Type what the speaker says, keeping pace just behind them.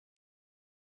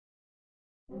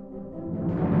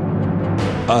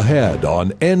Ahead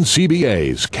on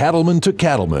NCBA's Cattleman to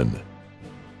Cattleman.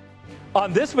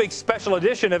 On this week's special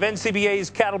edition of NCBA's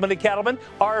Cattleman to Cattleman,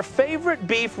 our favorite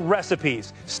beef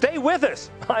recipes. Stay with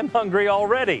us. I'm hungry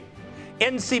already.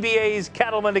 NCBA's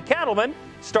Cattleman to Cattleman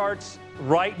starts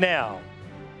right now.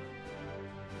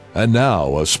 And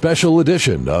now, a special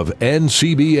edition of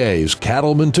NCBA's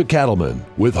Cattleman to Cattleman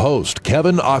with host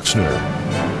Kevin Oxner.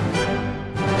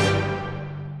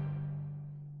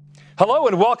 Hello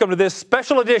and welcome to this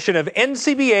special edition of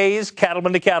NCBA's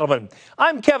Cattleman to Cattleman.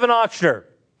 I'm Kevin Oxner.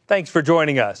 Thanks for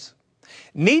joining us.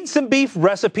 Need some beef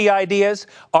recipe ideas?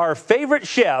 Our favorite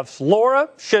chefs, Laura,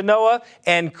 Shanoa,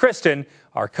 and Kristen,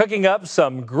 are cooking up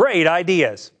some great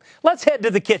ideas. Let's head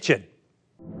to the kitchen.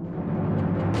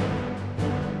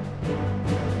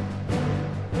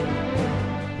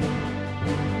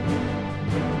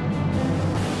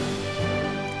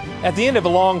 At the end of a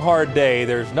long, hard day,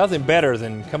 there's nothing better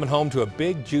than coming home to a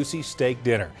big, juicy steak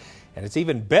dinner. And it's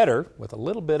even better with a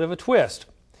little bit of a twist.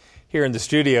 Here in the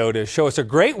studio to show us a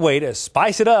great way to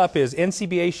spice it up is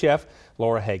NCBA chef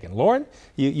Laura Hagen. Lauren,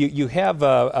 you have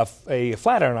a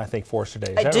flat iron, I think, for us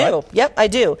today. Is that right? Yep, I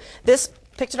do.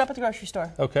 Picked it up at the grocery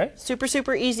store. Okay. Super,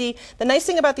 super easy. The nice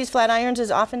thing about these flat irons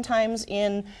is oftentimes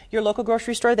in your local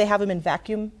grocery store, they have them in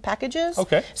vacuum packages.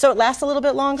 Okay. So it lasts a little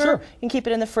bit longer. Sure. You can keep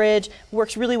it in the fridge.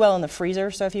 Works really well in the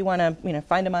freezer. So if you want to,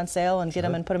 find them on sale and get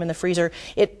them and put them in the freezer,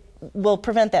 it will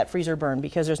prevent that freezer burn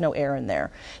because there's no air in there.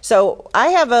 So I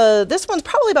have this one's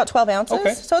probably about 12 ounces.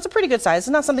 Okay. So it's a pretty good size. It's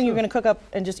not something you're going to cook up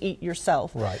and just eat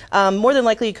yourself. Right. More than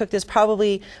likely you cook this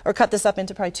or cut this up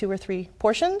into probably 2 or 3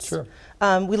 portions. Sure.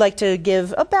 We like to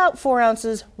give about 4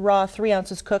 ounces raw, 3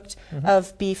 ounces cooked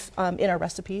of beef in our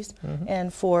recipes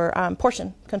and for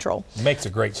portion control. Makes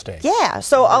a great steak. Yeah,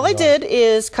 so all I did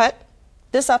is cut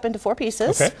this up into 4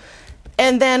 pieces. Okay.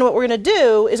 And then what we're going to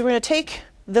do is we're going to take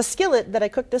the skillet that I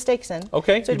cooked the steaks in.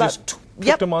 Okay, so you just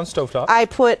cooked them on stovetop. I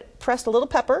pressed a little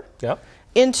pepper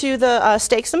into the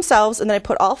steaks themselves, and then I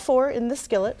put all 4 in the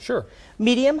skillet. Sure.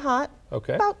 Medium hot.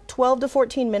 Okay. About 12 to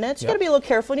 14 minutes. You got to be a little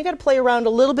careful, and you got to play around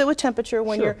a little bit with temperature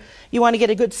when you want to get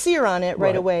a good sear on it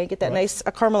right away, get that nice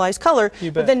caramelized color,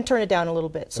 but then turn it down a little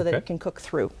bit so that it can cook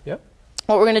through. Yep.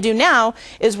 What we're going to do now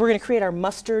is we're going to create our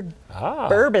mustard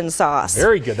bourbon sauce.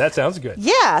 Very good. That sounds good.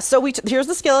 Yeah. So here's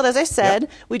the skillet, as I said.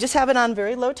 We just have it on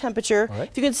very low temperature. All right.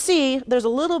 If you can see, there's a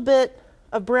little bit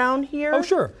of brown here. Oh,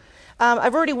 sure.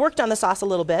 I've already worked on the sauce a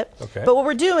little bit. Okay. But what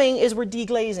we're doing is we're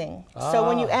deglazing. So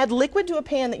when you add liquid to a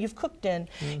pan that you've cooked in,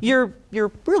 your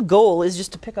real goal is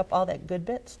just to pick up all that good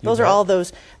bits. Those are all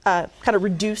those kind of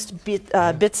reduced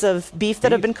bits of beef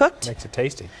that have been cooked. Makes it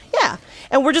tasty. Yeah.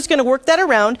 And we're just going to work that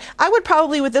around. I would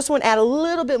probably, with this one, add a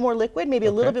little bit more liquid, maybe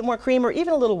a little bit more cream, or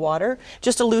even a little water,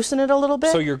 just to loosen it a little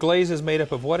bit. So your glaze is made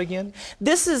up of what again?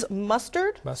 This is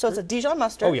mustard. So it's a Dijon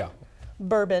mustard. Oh, yeah.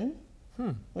 Bourbon.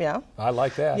 Yeah. I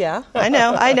like that. Yeah, I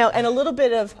know. And a little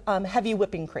bit of heavy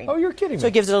whipping cream. Oh, you're kidding me. So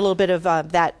it gives it a little bit of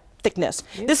that thickness.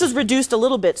 This is reduced a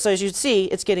little bit, so as you see,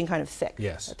 it's getting kind of thick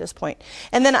at this point.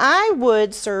 And then I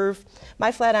would serve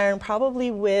my flat iron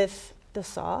probably with the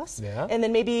sauce, and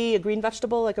then maybe a green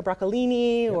vegetable like a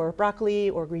broccolini or broccoli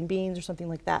or green beans or something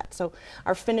like that. So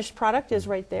our finished product is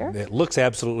right there. It looks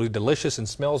absolutely delicious and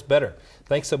smells better.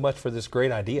 Thanks so much for this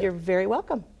great idea. You're very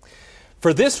welcome.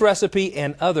 For this recipe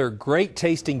and other great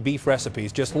tasting beef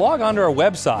recipes, just log on to our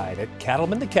website at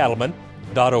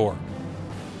cattlemantocattleman.org.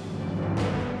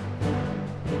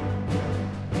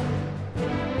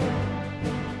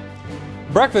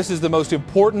 Breakfast is the most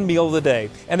important meal of the day,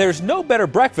 and there's no better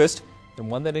breakfast than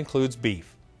one that includes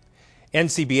beef.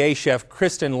 NCBA chef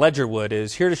Kristen Ledgerwood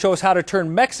is here to show us how to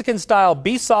turn Mexican-style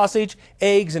beef sausage,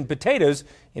 eggs, and potatoes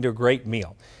into a great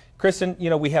meal. Kristen,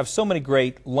 we have so many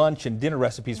great lunch and dinner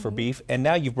recipes for beef, and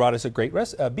now you've brought us a great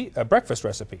breakfast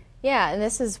recipe. Yeah,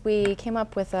 and we came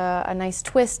up with a nice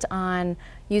twist on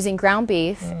using ground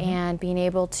beef and being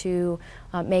able to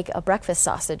make a breakfast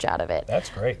sausage out of it. That's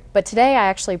great. But today I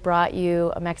actually brought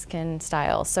you a Mexican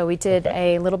style, so we did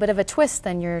a little bit of a twist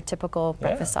than your typical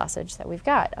breakfast sausage that we've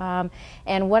got.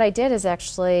 And what I did is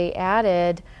actually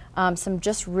added some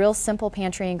just real simple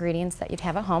pantry ingredients that you'd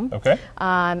have at home. Okay.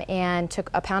 And took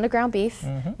a pound of ground beef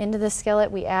into the skillet.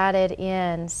 We added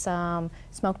in some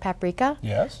smoked paprika,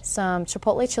 some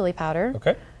chipotle chili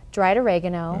powder, dried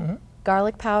oregano,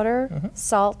 garlic powder,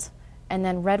 salt, and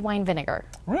then red wine vinegar.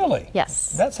 Really?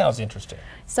 Yes. That sounds interesting.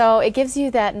 So it gives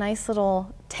you that nice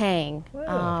little tang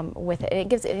with it. It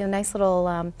gives it a nice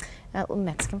little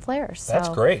Mexican flair. So, that's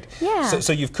great. Yeah.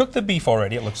 So you've cooked the beef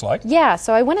already, it looks like. Yeah,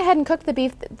 so I went ahead and cooked the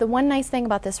beef. The one nice thing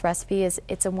about this recipe is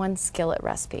it's a one skillet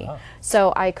recipe. Oh.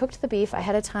 So I cooked the beef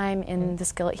ahead of time in the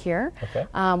skillet here. Okay.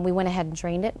 We went ahead and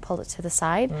drained it, pulled it to the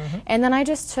side, and then I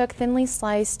just took thinly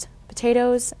sliced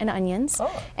potatoes and onions,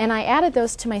 and I added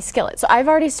those to my skillet. So I've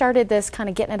already started this kind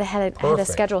of getting it ahead of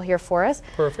schedule here for us.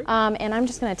 Perfect. And I'm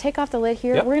just going to take off the lid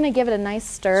here. Yep. We're going to give it a nice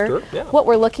stir. Yeah. What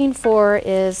we're looking for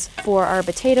is for our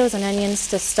potatoes and onions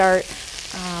to start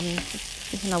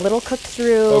a little cooked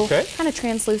through, kind of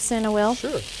translucent, a will. Sure.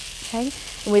 Okay.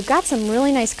 And we've got some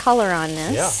really nice color on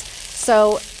this. Yeah.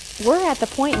 So we're at the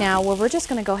point now where we're just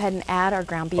going to go ahead and add our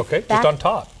ground beef. Okay, back. just on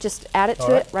top. Just add it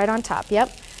to it right on top.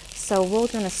 Yep. So we're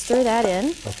going to stir that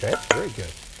in. Okay, very good.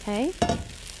 Okay.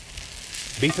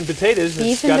 Beef and potatoes.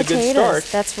 Beef It's got and potatoes. A good start.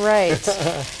 That's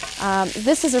right.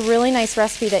 This is a really nice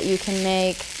recipe that you can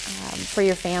make for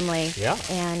your family. Yeah.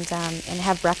 And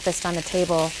have breakfast on the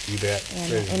table. You bet.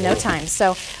 In no time.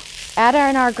 So add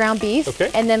in our ground beef. Okay.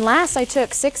 And then last I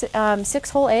took six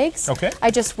whole eggs. Okay.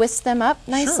 I just whisked them up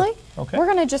nicely. Sure. Okay. We're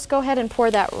going to just go ahead and pour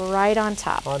that right on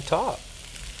top. On top.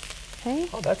 Okay.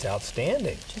 Oh, that's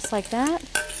outstanding. Just like that.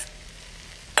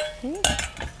 Okay.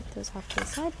 Put those off to the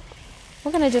side.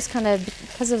 We're going to just kind of,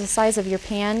 because of the size of your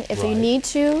pan, if you need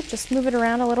to, just move it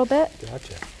around a little bit.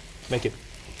 Gotcha. Make it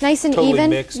nice and totally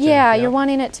even. Mixed yeah, you're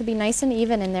wanting it to be nice and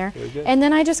even in there. Very good. And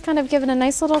then I just kind of give it a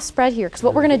nice little spread here, because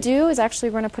what we're going to do is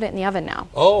actually we're going to put it in the oven now.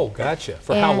 Oh, gotcha.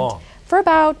 For how long? For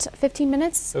about 15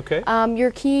 minutes. Okay. Your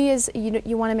key is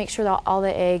you want to make sure that all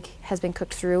the egg has been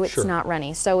cooked through. It's not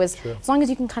runny. So as long as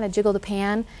you can kind of jiggle the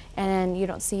pan and you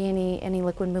don't see any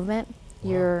liquid movement,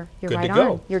 you're right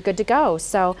on. You're good to go.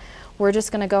 So we're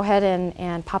just going to go ahead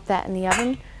and pop that in the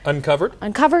oven. Uncovered?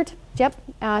 Uncovered. Yep.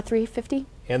 350.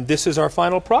 And this is our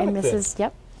final product. And this is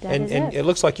And it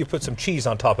looks like you put some cheese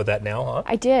on top of that now, huh?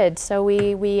 I did. So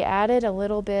we added a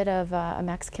little bit of a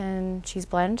Mexican cheese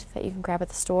blend that you can grab at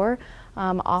the store.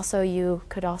 Also, you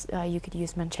could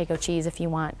use Manchego cheese if you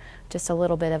want just a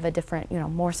little bit of a different,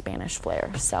 more Spanish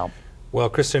flair. So. Well,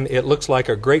 Kristen, it looks like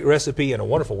a great recipe and a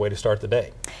wonderful way to start the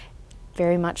day.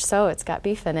 Very much so. It's got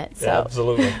beef in it. So. Yeah,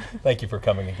 absolutely. Thank you for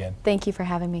coming again. Thank you for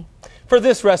having me. For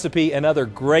this recipe and other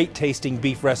great tasting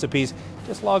beef recipes,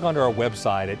 just log on to our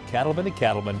website at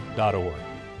cattlemanandcattleman.org.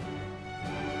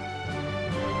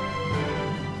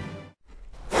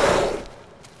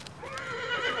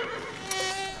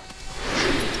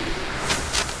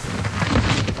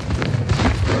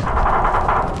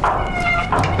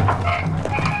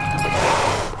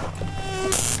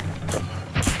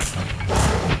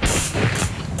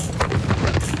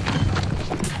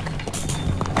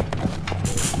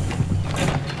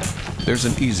 There's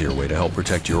an easier way to help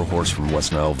protect your horse from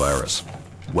West Nile virus.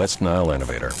 West Nile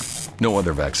Innovator. No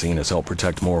other vaccine has helped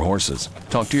protect more horses.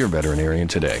 Talk to your veterinarian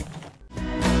today.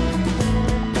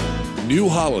 New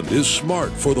Holland is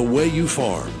smart for the way you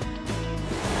farm.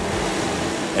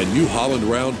 And New Holland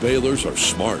round balers are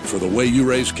smart for the way you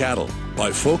raise cattle.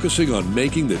 By focusing on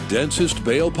making the densest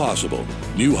bale possible,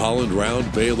 New Holland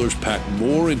round balers pack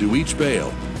more into each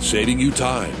bale, saving you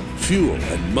time, fuel,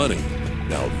 and money.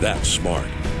 Now that's smart.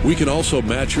 We can also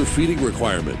match your feeding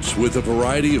requirements with a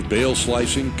variety of bale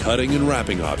slicing, cutting, and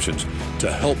wrapping options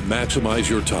to help maximize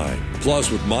your time. Plus,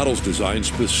 with models designed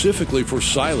specifically for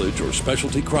silage or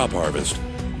specialty crop harvest,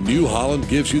 New Holland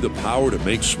gives you the power to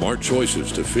make smart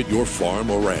choices to fit your farm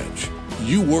or ranch.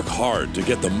 You work hard to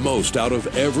get the most out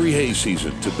of every hay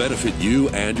season to benefit you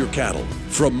and your cattle.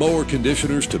 From mower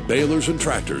conditioners to balers and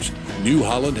tractors, New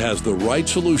Holland has the right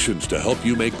solutions to help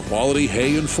you make quality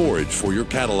hay and forage for your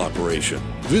cattle operation.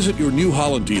 Visit your New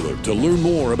Holland dealer to learn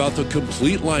more about the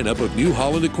complete lineup of New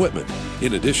Holland equipment,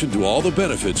 in addition to all the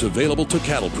benefits available to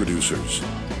cattle producers.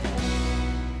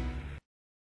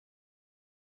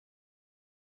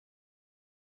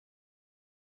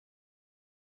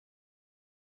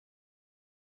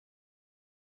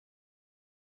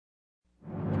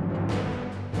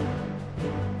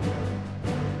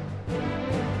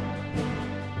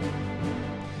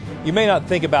 You may not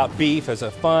think about beef as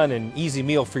a fun and easy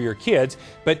meal for your kids,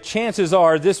 but chances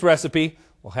are this recipe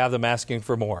will have them asking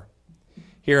for more.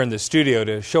 Here in the studio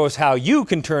to show us how you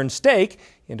can turn steak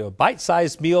into a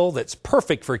bite-sized meal that's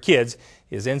perfect for kids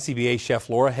is NCBA chef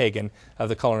Laura Hagen of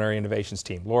the Culinary Innovations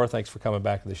team. Laura, thanks for coming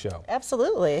back to the show.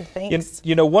 Absolutely, thanks.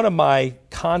 You know, one of my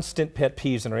constant pet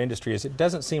peeves in our industry is it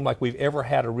doesn't seem like we've ever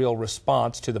had a real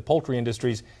response to the poultry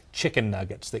industry's chicken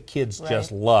nuggets that kids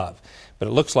just love. But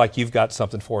it looks like you've got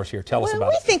something for us here. Tell us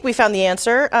about it. We think we found the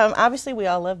answer. Obviously, we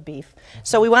all love beef.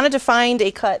 So we wanted to find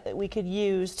a cut that we could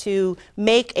use to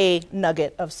make a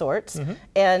nugget of sorts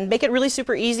and make it really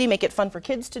super easy, make it fun for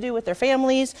kids to do with their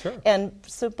families, and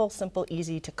simple,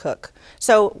 easy to cook.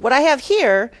 So what I have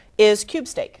here is cube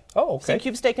steak. Oh, okay. Seen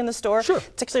cube steak in the store. Sure.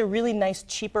 It's actually a really nice,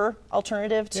 cheaper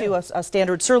alternative to a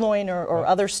standard sirloin or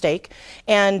other steak.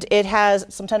 And it has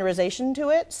some tenderization to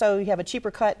it, so you have a cheaper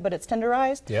cut, but it's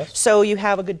tenderized. Yes. So you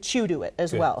have a good chew to it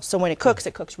as well. So when it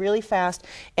cooks really fast,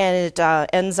 and it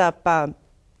ends up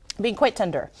being quite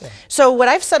tender. So what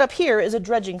I've set up here is a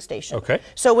dredging station. Okay.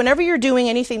 So whenever you're doing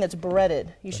anything that's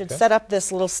breaded, you should set up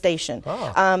this little station.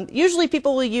 Usually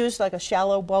people will use like a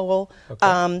shallow bowl.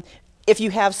 If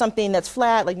you have something that's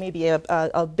flat, like maybe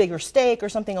a bigger steak or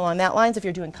something along that lines, if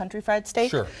you're doing country fried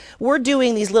steak, we're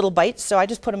doing these little bites, so I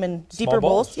just put them in deeper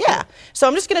bowls. Yeah. So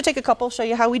I'm just going to take a couple, show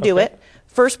you how we do it.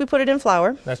 First, we put it in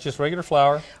flour. That's just regular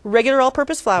flour. Regular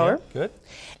all-purpose flour. Yeah, good.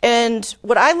 And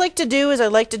what I like to do is I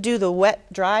like to do the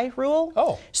wet-dry rule.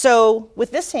 Oh. So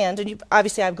with this hand, and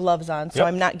obviously I have gloves on, so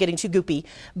I'm not getting too goopy,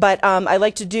 but I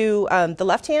like to do the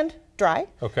left hand dry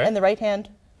and the right hand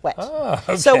wet.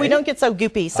 So we don't get so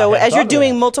goopy. So as you're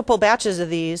doing multiple batches of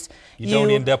these, you don't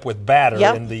end up with batter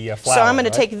in the flour. So I'm going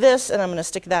to take this and I'm going to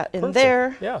stick that in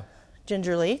there.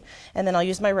 Gingerly, and then I'll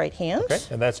use my right hand. Okay,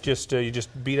 and that's just, you just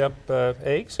beat up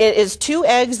eggs? It is 2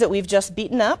 eggs that we've just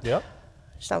beaten up. Yep.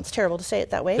 Sounds terrible to say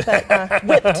it that way, but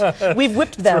whipped. We've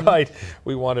whipped them. That's right.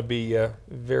 We want to be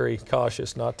very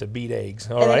cautious not to beat eggs.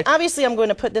 All right. And obviously I'm going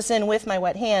to put this in with my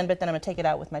wet hand, but then I'm going to take it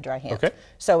out with my dry hand. Okay.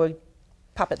 So we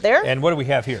pop it there. And what do we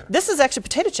have here? This is actually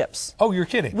potato chips. Oh, you're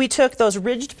kidding. We took those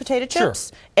ridged potato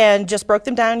chips and just broke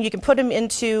them down. You can put them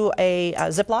into a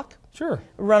Ziploc. Sure.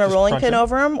 Run a rolling pin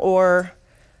over them, or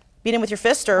beat them with your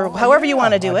fist, or however you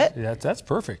want to do it. That's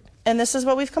perfect. And this is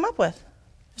what we've come up with.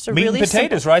 Meat and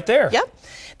potatoes right there. Yep.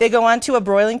 They go onto a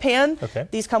broiling pan. Okay.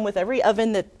 These come with every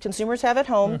oven that consumers have at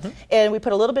home. And we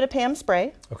put a little bit of Pam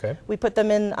spray. Okay. We put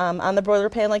them in on the broiler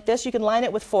pan like this. You can line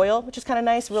it with foil, which is kind of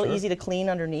nice, real easy to clean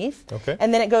underneath. Okay.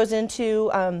 And then it goes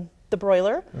into the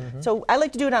broiler. So I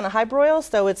like to do it on a high broil,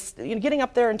 so it's getting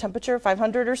up there in temperature,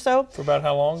 500 or so. For about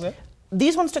how long then?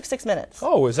 These ones took 6 minutes.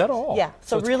 Oh, is that all? Yeah,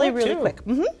 so really quick.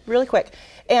 Really quick.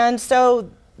 And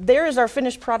so there is our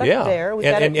finished product there. We've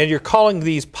got and you're calling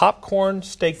these popcorn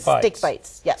steak bites? Steak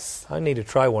bites, yes. I need to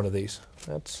try one of these.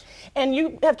 And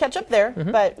you have ketchup there,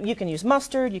 but you can use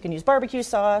mustard, you can use barbecue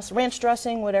sauce, ranch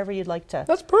dressing, whatever you'd like to.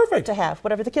 That's perfect. To have,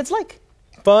 whatever the kids like.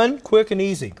 Fun, quick, and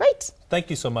easy. Great. Thank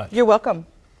you so much. You're welcome.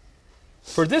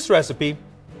 For this recipe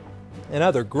and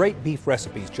other great beef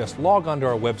recipes, just log on to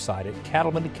our website at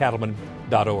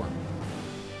cattlemantocattleman.org.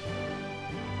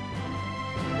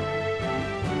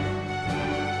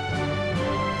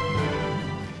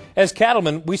 As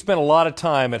cattlemen, we spend a lot of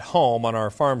time at home on our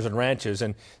farms and ranches,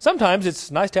 and sometimes it's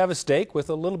nice to have a steak with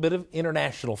a little bit of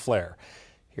international flair.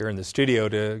 Here in the studio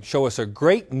to show us a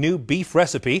great new beef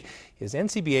recipe is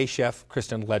NCBA chef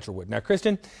Kristen Ledgerwood. Now,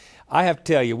 Kristen, I have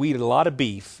to tell you, we eat a lot of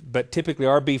beef, but typically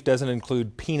our beef doesn't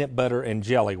include peanut butter and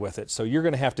jelly with it, so you're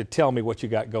going to have to tell me what you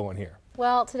got going here.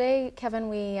 Well, today, Kevin,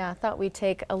 we thought we'd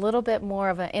take a little bit more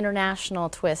of an international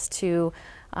twist to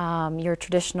your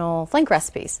traditional flank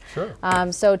recipes. Sure.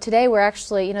 So today we're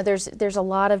actually, there's a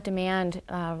lot of demand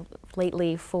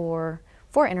lately for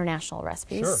international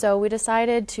recipes. Sure. So we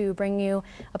decided to bring you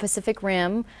a Pacific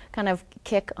Rim kind of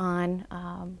kick on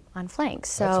flanks.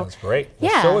 So that sounds great.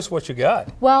 Well, show us what you got.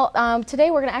 Well,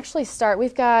 today we're going to actually start.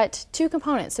 We've got 2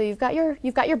 components. So you've got your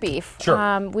beef.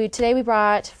 Sure. Today we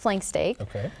brought flank steak.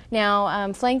 Okay.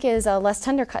 Now flank is a less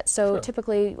tender cut. So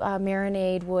typically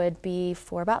marinade would be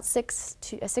for about 6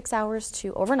 hours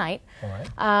to overnight. All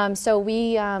right. So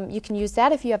you can use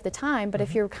that if you have the time. But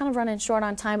if you're kind of running short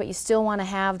on time, but you still want to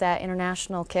have that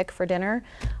international kick for dinner,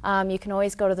 you can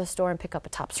always go to the store and pick up a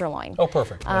top sirloin. Oh,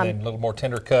 perfect. And a little more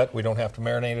tender cut. We don't have to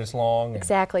marinate as long.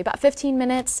 Exactly. About 15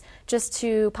 minutes just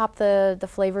to pop the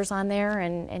flavors on there,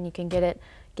 and you can get it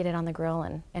on the grill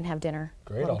and have dinner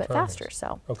a little bit faster.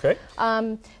 So okay.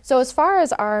 So as far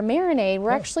as our marinade, we're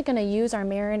actually going to use our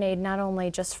marinade not only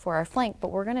just for our flank,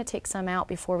 but we're going to take some out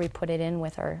before we put it in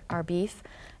with our beef,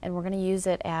 and we're going to use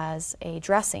it as a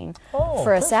dressing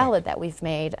for a salad that we've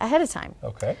made ahead of time.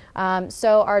 Okay.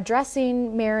 So our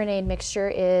dressing marinade mixture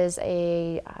is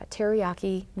a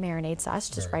teriyaki marinade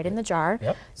sauce, just right in the jar.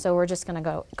 Yep. So we're just going to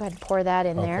go ahead and pour that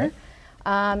in there.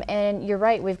 And you're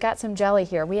right, we've got some jelly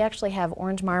here. We actually have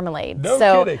orange marmalade. No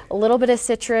so kidding. a little bit of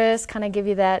citrus, kind of give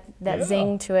you that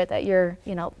zing to it that you're,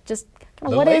 just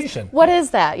kind of what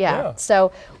is that? Yeah.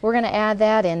 So we're going to add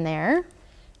that in there.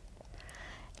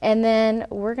 And then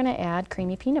we're going to add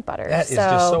creamy peanut butter. That is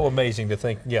just so amazing to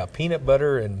think, peanut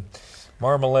butter and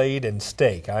marmalade and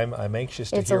steak. I'm anxious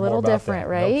to hear more about that. It's a little different,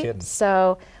 right? No kidding.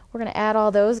 So we're going to add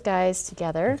all those guys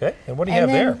together. Okay, and what do you have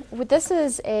there? This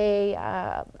is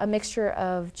a mixture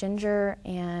of ginger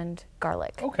and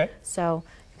garlic. Okay. So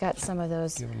you've got some of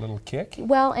those. Give it a little kick.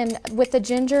 Well, and with the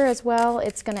ginger as well,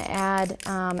 it's going to add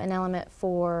an element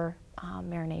for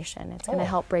marination. It's going to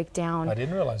help break down. I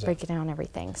didn't realize that. Break down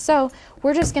everything. So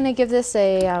we're just going to give this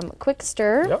a quick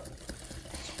stir. Yep.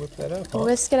 Let's whip that up.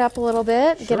 Whisk it up a little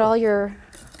bit. Sure. Get all your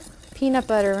peanut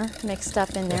butter mixed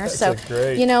up in there. So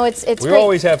great. It's we great.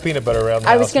 always have peanut butter around the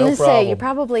house. I was going to say you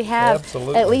probably have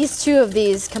Absolutely. at least 2 of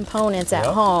these components at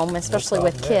home, especially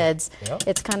with kids. Yep.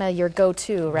 It's kind of your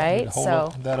go-to, right?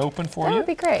 Hold that open for you. That would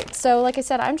be great. So like I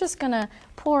said, I'm just going to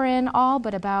pour in all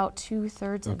but about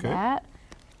 2/3 of that.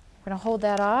 We're going to hold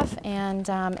that off, and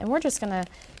we're just going to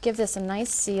give this a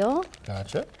nice seal.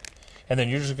 Gotcha. And then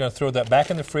you're just going to throw that back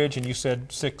in the fridge, and you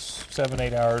said 6, 7,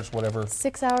 8 hours, whatever.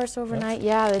 6 hours overnight,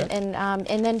 okay.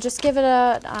 And then just give it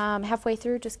a halfway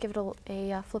through. Just give it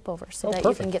a flip over so that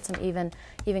you can get some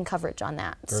even coverage on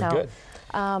that. Very good.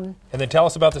 And then tell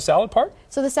us about the salad part.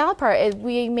 So the salad part,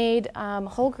 we made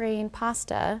whole grain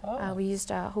pasta. We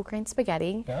used whole grain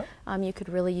spaghetti. Yeah. You could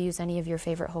really use any of your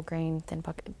favorite whole grain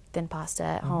thin pasta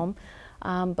at home.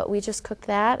 But we just cooked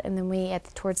that, and then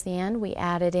towards the end, we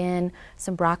added in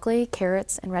some broccoli,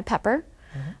 carrots, and red pepper,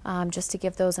 just to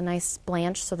give those a nice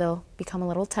blanch so they'll become a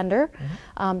little tender.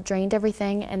 Drained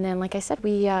everything, and then, like I said,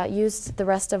 we used the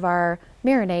rest of our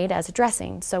marinade as a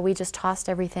dressing. So we just tossed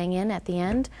everything in at the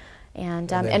end, and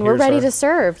we're ready to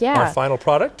serve. Yeah. Our final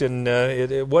product, and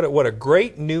what a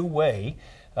great new way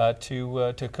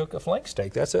to cook a flank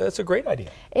steak. That's a great idea.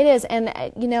 It is, and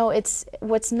it's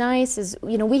what's nice is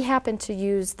we happen to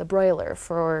use the broiler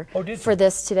for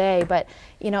this today, but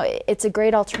it's a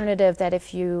great alternative that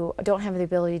if you don't have the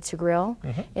ability to grill,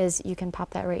 is you can pop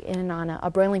that right in on a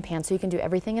broiling pan, so you can do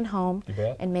everything at home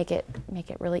and make it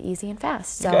really easy and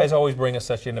fast. You guys always bring us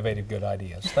such innovative, good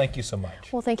ideas. Thank you so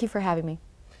much. Well, thank you for having me.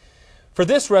 For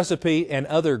this recipe and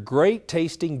other great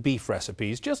tasting beef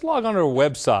recipes, just log on to our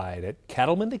website at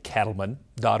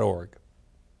cattlemantocattleman.org.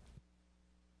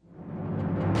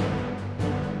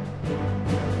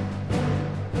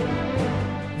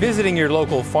 Visiting your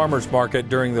local farmer's market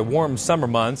during the warm summer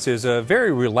months is a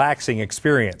very relaxing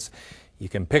experience. You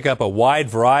can pick up a wide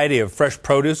variety of fresh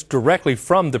produce directly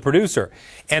from the producer.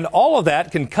 And all of that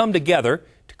can come together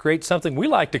to create something we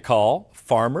like to call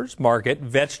farmer's market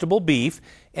vegetable beef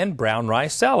and brown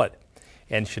rice salad.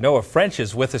 And Shanoa French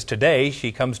is with us today.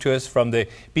 She comes to us from the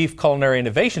Beef Culinary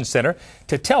Innovation Center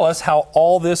to tell us how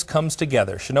all this comes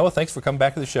together. Shanoa, thanks for coming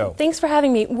back to the show. Thanks for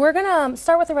having me. We're going to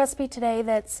start with a recipe today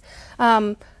that's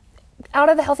out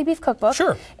of the Healthy Beef Cookbook.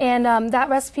 Sure. And that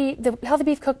recipe, the Healthy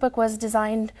Beef Cookbook, was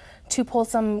designed to pull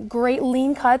some great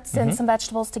lean cuts and some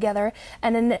vegetables together,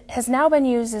 and then it has now been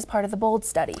used as part of the BOLD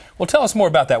study. Well, tell us more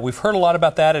about that. We've heard a lot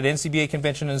about that at NCBA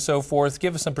convention and so forth.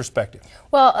 Give us some perspective.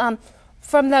 Well,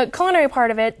 from the culinary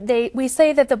part of it, we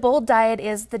say that the BOLD diet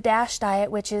is the DASH diet,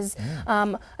 which is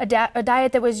a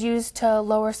diet that was used to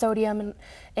lower sodium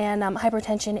and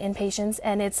hypertension in patients,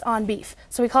 and it's on beef.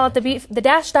 So we call it the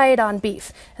DASH diet on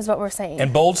beef is what we're saying.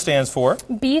 And BOLD stands for?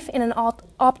 Beef in an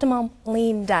optimum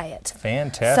lean diet.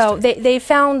 Fantastic. So they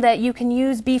found that you can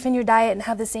use beef in your diet and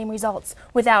have the same results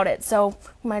without it. So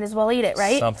we might as well eat it,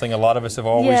 right? Something a lot of us have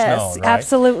always known, right?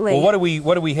 Absolutely. Well,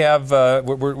 what do we have?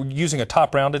 We're using a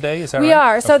top round today, is that right? We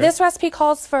are. So this recipe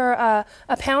calls for a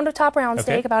pound of top round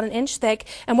steak, about 1 inch thick.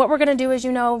 And what we're going to do is,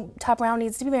 top round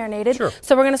needs to be marinated. Sure.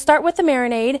 So we're going to start with the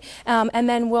marinade, and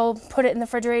then we'll put it in the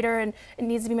refrigerator, and it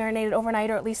needs to be marinated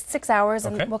overnight or at least 6 hours,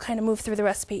 and we'll kind of move through the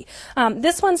recipe.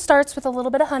 This one starts with a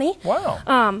little bit of honey.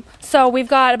 Wow. So we've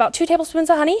got about 2 tablespoons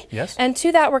of honey. Yes. And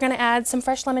to that, we're going to add some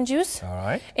fresh lemon juice. All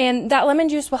right. And that lemon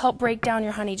juice will help break down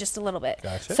your honey just a little bit.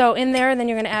 Gotcha. So in there, then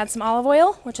you're going to add some olive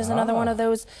oil, which is another one of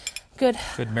those good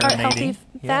marinating, healthy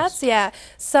fats. Yeah.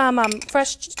 Some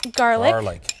fresh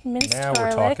garlic. Minced now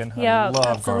garlic. We're talking. Yeah, I love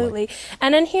absolutely. garlic.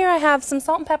 And then here I have some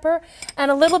salt and pepper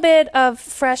and a little bit of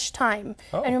fresh thyme.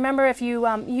 Oh. And remember, if you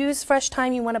use fresh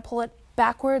thyme, you want to pull it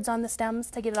backwards on the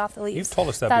stems to get it off the leaves. You've told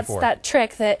us that before. That's that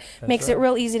trick that makes it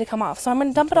real easy to come off. So I'm going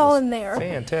to dump it all in there.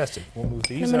 Fantastic. We'll move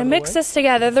these. I'm going to mix this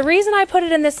together. The reason I put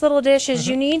it in this little dish is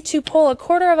you need to pull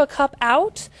 1/4 cup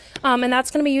out, and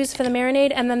that's going to be used for the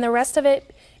marinade, and then the rest of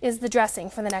it is the dressing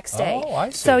for the next day. Oh, I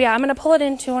see. So yeah, I'm going to pull it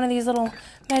into one of these little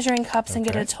measuring cups and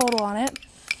get a total on it.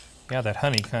 Yeah, that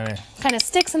honey kind of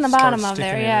sticks in the bottom of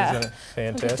there. Yeah. Fantastic.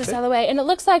 We'll get this out of the way. And it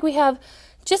looks like we have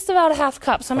just about a half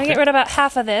cup. So I'm going to get rid of about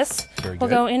half of this. We'll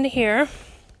go into here.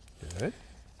 Good.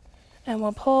 And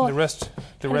we'll pull. The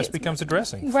rest becomes a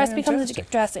dressing. The rest becomes a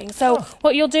dressing. So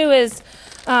what you'll do is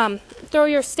throw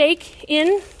your steak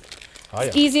in. Oh,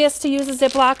 yeah. Easiest to use a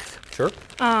Ziploc. Sure.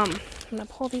 I'm going to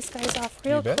pull these guys off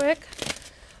real quick.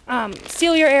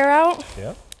 Seal your air out.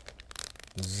 Yeah.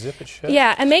 Zip it shut.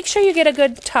 Yeah, and make sure you get a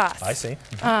good toss. I see.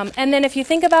 And then if you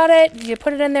think about it, you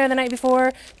put it in there the night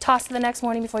before, toss it the next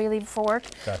morning before you leave for work.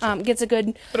 Gotcha. Gets a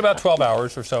good... But about 12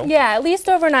 hours or so. Yeah, at least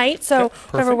overnight, so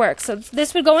whatever works. So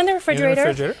this would go in the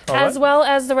refrigerator, as well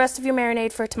as the rest of your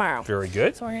marinade for tomorrow. Very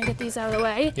good. So we're going to get these out of the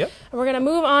way. Yep. And we're going to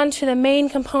move on to the main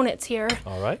components here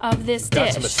of this dish.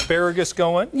 Got some asparagus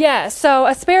going. Yeah, so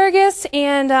asparagus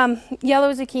and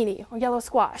yellow zucchini or yellow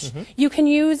squash. You can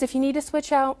use, if you need to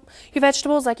switch out your vegetables,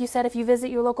 like you said, if you visit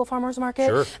your local farmer's market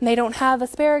and they don't have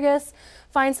asparagus,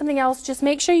 find something else. Just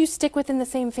make sure you stick within the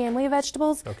same family of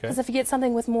vegetables, because if you get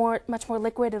something with much more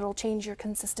liquid, it'll change your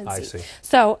consistency. I see.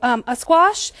 So a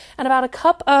squash and about a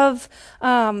cup of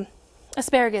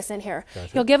asparagus in here.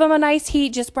 Gotcha. You'll give them a nice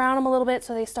heat, just brown them a little bit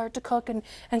so they start to cook and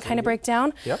kind of break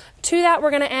down. Yep. To that,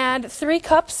 we're going to add 3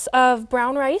 cups of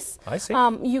brown rice. I see.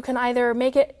 You can either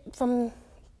make it from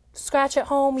scratch at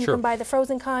home. You can buy the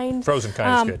frozen kind. Frozen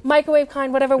kind is good. Microwave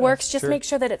kind, whatever works. Just make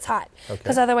sure that it's hot,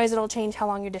 because otherwise it'll change how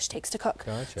long your dish takes to cook.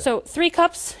 Gotcha. So 3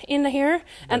 cups in here,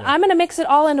 and I'm going to mix it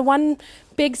all into one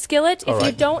big skillet. If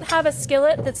you don't have a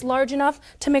skillet that's large enough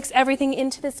to mix everything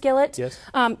into the skillet,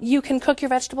 you can cook your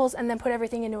vegetables and then put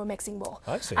everything into a mixing bowl.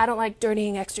 I see. I don't like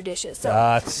dirtying extra dishes. So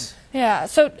that's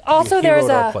so also there's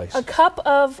a cup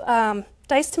of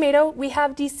diced tomato. We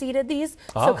have de-seeded these,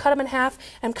 so cut them in half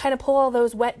and kind of pull all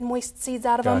those wet, moist seeds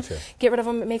out of them. Get rid of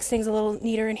them. It makes things a little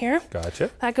neater in here.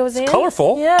 Gotcha. That goes in.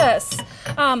 Colorful. Yes.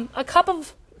 A cup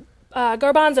of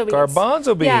garbanzo beans.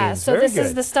 Garbanzo beans. Yeah, so Very this good.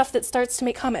 is the stuff that starts to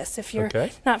make hummus, if you're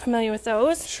not familiar with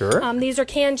those. Sure. These are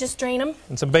canned, just drain them.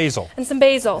 And some basil. And some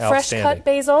basil. Fresh cut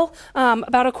basil,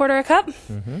 about a quarter a cup.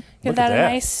 Give that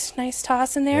a nice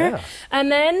toss in there. Yeah.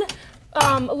 And then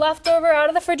leftover out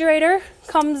of the refrigerator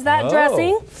comes that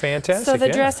dressing. Fantastic. So the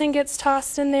dressing gets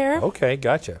tossed in there. Okay,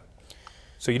 gotcha.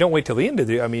 So you don't wait till the end of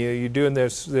the. I mean, you're doing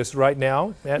this right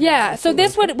now. Yeah. So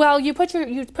this would you put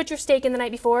your steak in the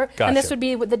night before, and this would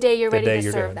be the day you're ready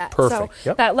to serve that. Perfect.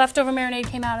 So that leftover marinade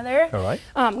came out of there. All right.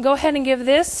 Go ahead and give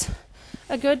this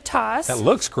a good toss. That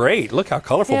looks great. Look how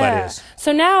colorful that is.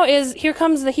 So now here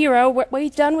comes the hero. What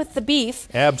we've done with the beef.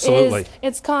 Absolutely.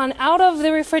 It's gone out of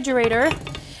the refrigerator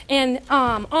and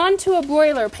onto a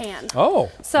broiler pan. Oh,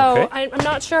 so I'm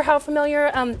not sure how familiar.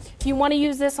 If you want to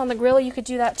use this on the grill, you could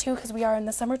do that too, because we are in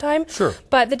the summertime. Sure.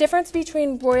 But the difference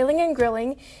between broiling and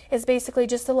grilling is basically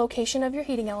just the location of your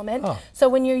heating element. So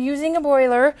when you're using a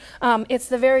broiler, it's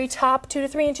the very top 2 to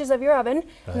 3 inches of your oven,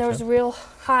 and there's real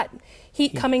hot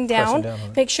heat coming down.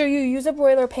 Make sure you use a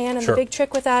broiler pan, and the big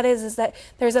trick with that is that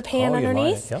there's a pan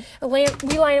underneath. We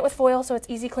line it with foil so it's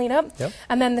easy cleanup,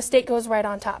 and then the steak goes right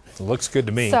on top. It looks good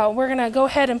to me. So we're going to go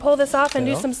ahead and pull this off and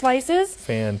do some slices.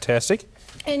 Fantastic.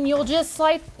 And you'll just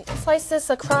slice this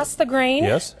across the grain.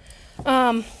 Yes.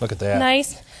 Look at that.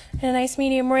 Nice, and a nice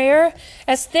medium rare.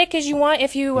 As thick as you want.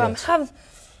 If you have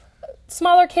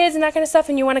smaller kids and that kind of stuff,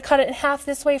 and you want to cut it in half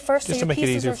this way first, just so your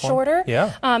pieces are shorter,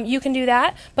 yeah. You can do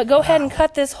that. But go ahead and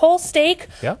cut this whole steak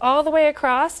all the way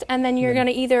across, and then you're going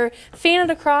to either fan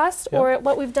it across, or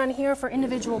what we've done here for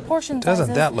individual portion sizes.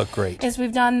 Doesn't that look great? Is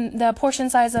we've done the portion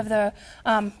size of the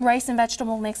rice and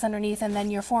vegetable mix underneath, and then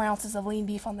your 4 ounces of lean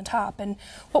beef on the top. And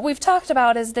what we've talked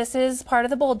about is this is part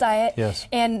of the bold diet,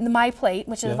 and the My Plate,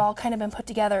 which have all kind of been put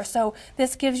together. So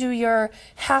this gives you your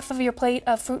half of your plate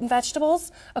of fruit and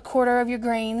vegetables, a quarter of your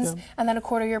grains, and then a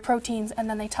quarter of your proteins, and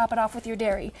then they top it off with your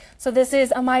dairy. So this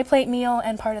is a My Plate meal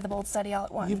and part of the bold study all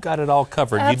at once. You've got it all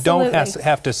covered. Absolutely. You don't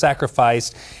have to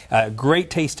sacrifice a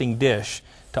great tasting dish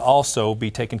to also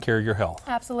be taking care of your health.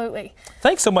 Absolutely.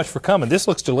 Thanks so much for coming. This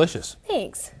looks delicious.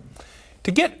 Thanks.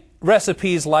 To get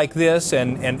recipes like this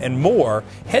and more,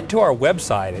 head to our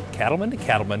website at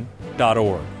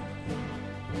cattlemantocattleman.org.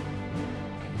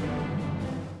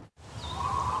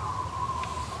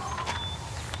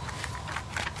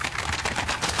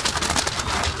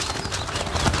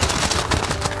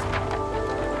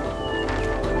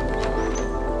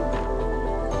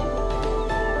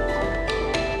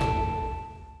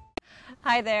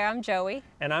 Hi there, I'm Joey.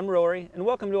 And I'm Rory, and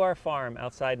welcome to our farm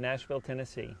outside Nashville,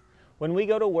 Tennessee. When we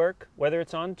go to work, whether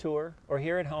it's on tour or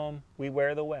here at home, we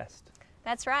wear the West.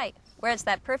 That's right. Whether it's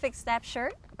that perfect snap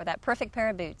shirt or that perfect pair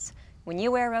of boots. When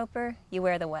you wear Roper, you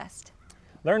wear the West.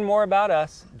 Learn more about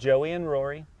us, Joey and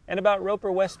Rory, and about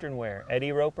Roper Western Wear at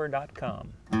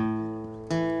eroper.com.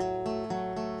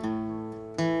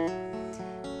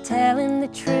 Telling the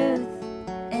truth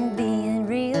and being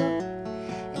real,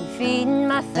 and feeding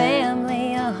my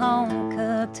family a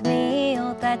home-cooked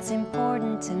meal. That's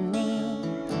important to me.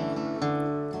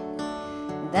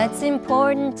 That's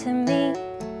important to me.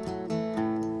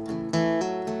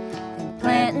 And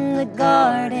planting the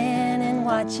garden and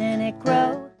watching it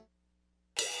grow.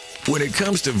 When it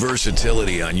comes to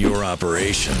versatility on your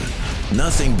operation,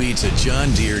 nothing beats a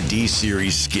John Deere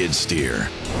D-Series skid steer.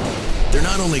 They're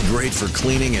not only great for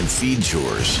cleaning and feed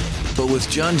chores, but with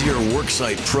John Deere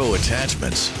Worksite Pro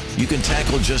attachments, you can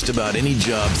tackle just about any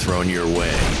job thrown your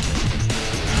way.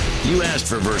 You asked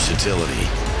for versatility,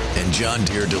 and John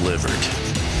Deere delivered.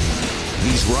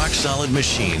 These rock-solid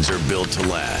machines are built to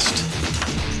last.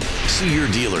 See your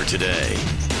dealer today.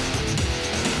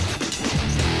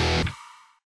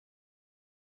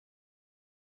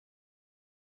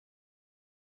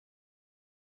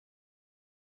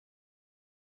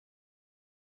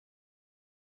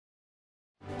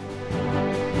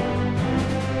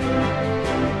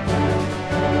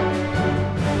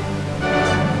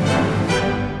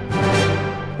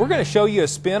 We're going to show you a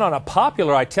spin on a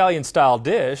popular Italian-style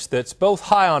dish that's both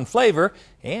high on flavor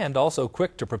and also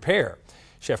quick to prepare.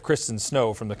 Chef Kristen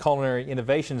Snow from the Culinary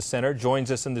Innovation Center joins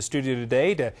us in the studio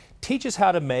today to teach us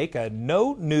how to make a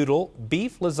no-noodle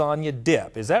beef lasagna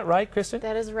dip. Is that right, Kristen?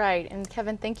 That is right. And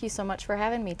Kevin, thank you so much for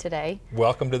having me today.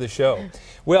 Welcome to the show.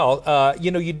 Well,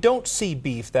 you know, you don't see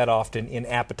beef that often in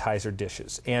appetizer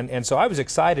dishes. And so I was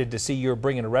excited to see you're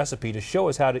bringing a recipe to show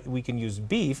us how we can use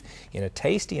beef in a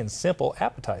tasty and simple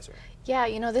appetizer. Yeah,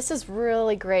 you know, this is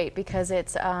really great because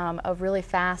it's a really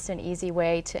fast and easy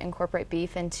way to incorporate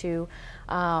beef into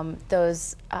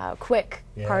those quick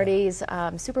parties,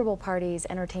 Super Bowl parties,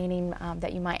 entertaining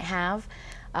that you might have.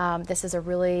 This is a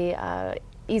really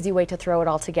easy way to throw it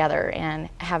all together and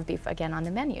have beef again on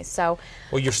the menu. So,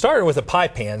 well, you're starting with a pie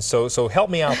pan, so help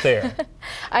me out there.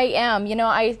 I am. You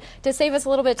know, to save us a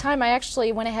little bit of time, I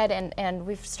actually went ahead and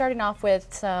we've started off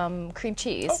with some cream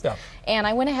cheese. Oh, yeah. And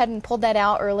I went ahead and pulled that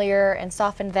out earlier and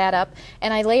softened that up,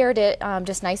 and I layered it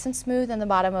just nice and smooth in the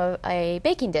bottom of a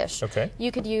baking dish. Okay.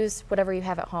 You could use whatever you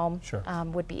have at home. Sure.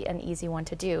 Would be an easy one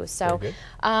to do. So,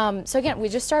 so again, we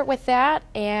just start with that,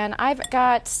 and I've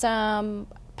got some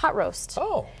pot roast.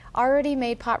 Oh. Already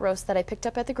made pot roast that I picked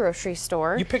up at the grocery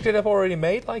store. You picked it up already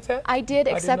made like that? I did,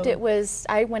 except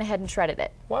I went ahead and shredded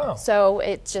it. Wow. So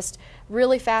it's just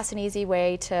really fast and easy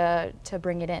way to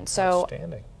bring it in. So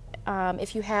outstanding.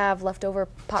 If you have leftover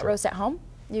pot roast at home,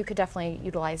 you could definitely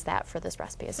utilize that for this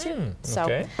recipe as too.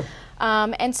 Okay.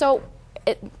 And so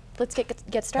let's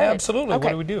get started. Absolutely. Okay.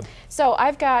 What do we do? So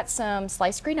I've got some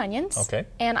sliced green onions. Okay.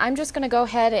 And I'm just going to go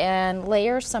ahead and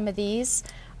layer some of these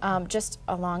just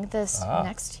along this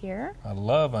next here. I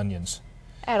love onions.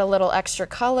 Add a little extra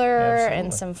color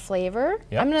and some flavor.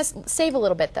 Yep. I'm going to save a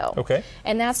little bit though. Okay.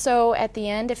 And that's so at the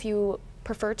end, if you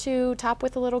prefer to top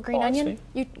with a little green onion,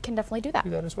 you can definitely do that. Do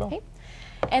that as well. Okay.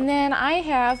 And then I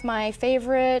have my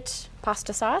favorite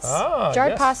pasta sauce,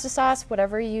 jarred pasta sauce,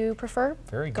 whatever you prefer.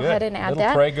 Very good. Go ahead and add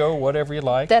that. Prego, whatever you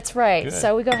like. That's right. Good.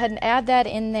 So we go ahead and add that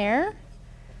in there.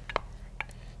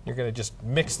 You're going to just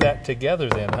mix that together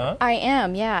then, huh? I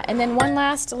am, yeah. And then one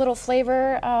last little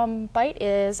flavor bite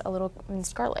is a little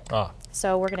minced garlic.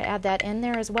 So we're going to add that in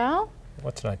there as well.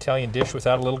 What's an Italian dish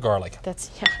without a little garlic? That's,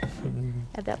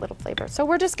 add that little flavor. So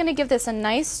we're just going to give this a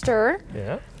nice stir.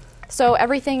 Yeah. So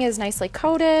everything is nicely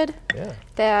coated. Yeah.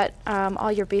 That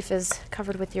all your beef is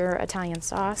covered with your Italian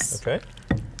sauce. Okay.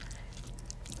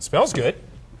 Smells good.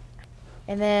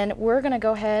 And then we're going to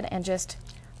go ahead and just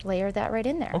layer that right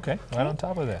in there. Okay, right on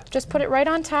top of that. Just put it right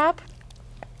on top.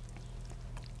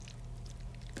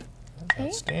 Okay.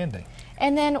 Outstanding.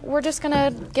 And then we're just going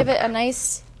to give it a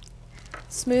nice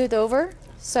smooth over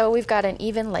so we've got an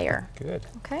even layer. Good.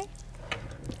 Okay.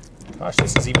 Gosh,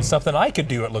 this is even something I could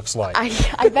do, it looks like.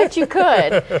 I bet you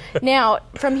could. Now,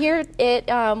 from here,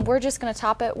 we're just going to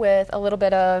top it with a little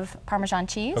bit of Parmesan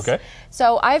cheese. Okay.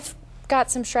 So I've got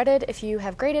some shredded. If you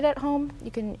have grated at home,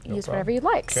 you can use whatever you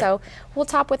like. Okay. So we'll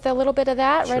top with a little bit of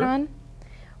that right on.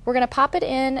 We're going to pop it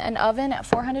in an oven at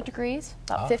 400 degrees,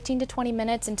 about 15 to 20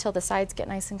 minutes until the sides get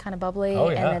nice and kind of bubbly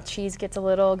and the cheese gets a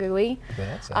little gooey.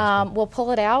 We'll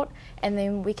pull it out, and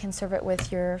then we can serve it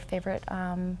with your favorite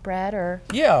bread or...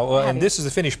 Yeah, well, and this is the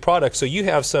finished product, so you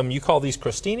have some, you call these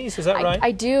crostinis, is that right?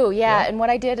 I do, yeah, and what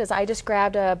I did is I just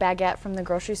grabbed a baguette from the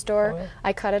grocery store,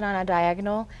 I cut it on a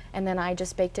diagonal, and then I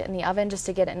just baked it in the oven just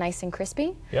to get it nice and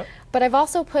crispy. But I've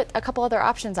also put a couple other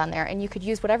options on there, and you could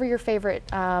use whatever your favorite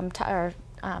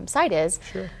side is.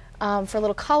 For a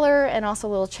little color and also a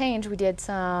little change, we did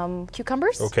some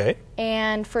cucumbers.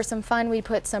 And for some fun, we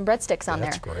put some breadsticks on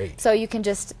there. That's great. So you can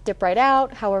just dip right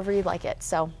out, however you like it.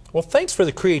 So. Well, thanks for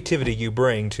the creativity you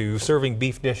bring to serving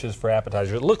beef dishes for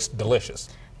appetizers. It looks delicious.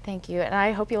 Thank you, and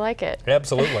I hope you like it.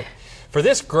 Absolutely. For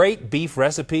this great beef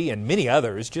recipe and many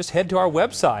others, just head to our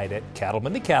website at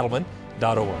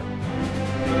cattlemantocattleman.org.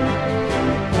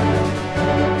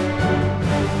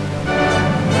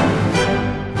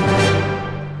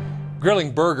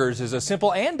 Grilling burgers is a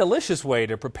simple and delicious way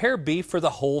to prepare beef for the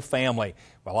whole family,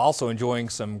 while also enjoying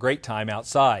some great time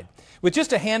outside. With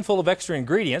just a handful of extra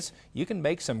ingredients, you can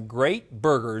make some great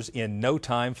burgers in no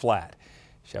time flat.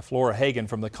 Chef Laura Hagan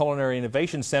from the Culinary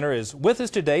Innovation Center is with us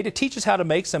today to teach us how to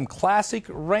make some classic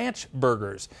ranch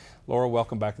burgers. Laura,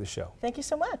 welcome back to the show. Thank you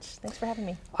so much. Thanks for having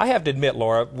me. I have to admit,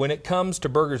 Laura, when it comes to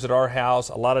burgers at our house,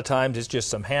 a lot of times it's just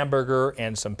some hamburger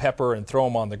and some pepper and throw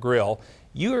them on the grill.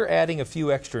 You are adding a few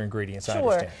extra ingredients, I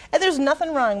understand. And there's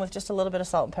nothing wrong with just a little bit of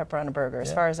salt and pepper on a burger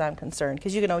as far as I'm concerned,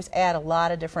 because you can always add a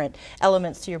lot of different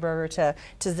elements to your burger to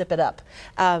zip it up.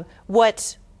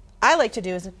 What I like to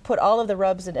do is put all of the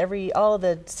rubs and all of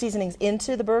the seasonings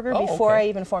into the burger before I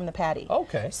even form the patty.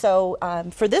 So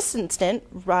for this instant,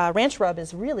 ranch rub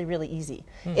is really, really easy.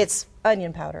 It's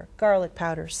onion powder, garlic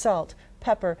powder, salt,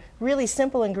 pepper, really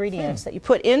simple ingredients that you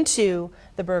put into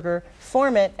the burger,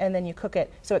 form it, and then you cook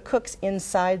it. So it cooks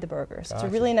inside the burger. So it's a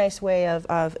really nice way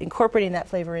of incorporating that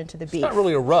flavor into the beef. It's not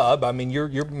really a rub. I mean,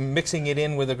 you're mixing it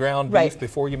in with the ground beef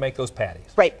before you make those patties.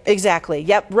 Right, exactly.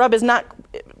 Yep, rub is not...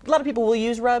 A lot of people will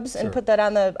use rubs and put that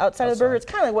on the outside of the burger. It's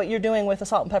kind of like what you're doing with the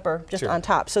salt and pepper just on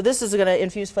top. So this is going to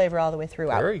infuse flavor all the way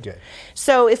throughout. Very good.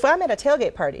 So if I'm at a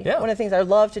tailgate party, one of the things I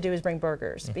love to do is bring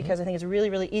burgers because I think it's really,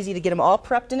 really easy to get them all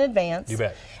prepped in advance. You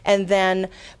bet. And then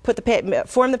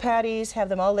form the patties, have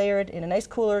them all layered in a nice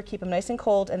cooler, keep them nice and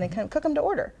cold, and then kind of cook them to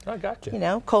order. I gotcha. You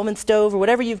know, Coleman stove or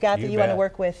whatever you've got that you want to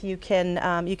work with, you can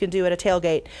do at a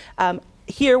tailgate.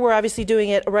 Here we're obviously doing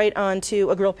it right onto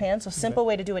a grill pan, so simple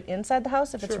way to do it inside the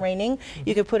house. If it's raining,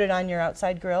 you could put it on your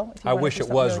outside grill. If you I wish it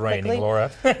was raining,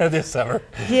 Laura, this summer.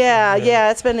 Yeah,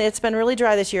 it's been really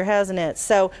dry this year, hasn't it?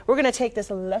 So we're going to take this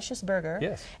luscious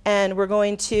burger and we're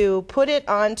going to put it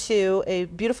onto a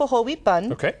beautiful whole wheat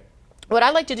bun. What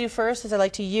I like to do first is I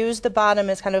like to use the bottom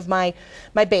as kind of my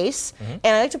base, and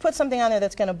I like to put something on there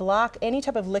that's going to block any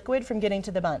type of liquid from getting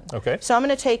to the bun. So I'm going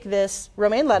to take this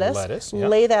romaine lettuce,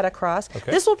 lay that across.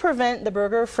 This will prevent the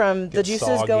burger from the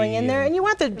juices going in there, and you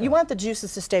want the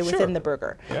juices to stay within the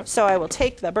burger. So I will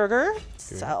take the burger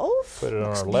itself. Put it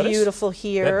on our lettuce. Beautiful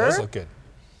here. That does look good.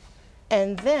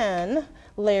 And then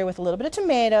layer with a little bit of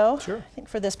tomato. I think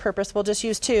for this purpose we'll just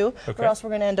use 2, or else we're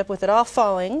going to end up with it all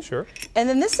falling. And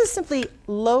then this is simply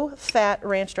low-fat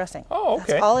ranch dressing.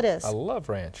 That's all it is. I love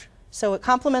ranch. So it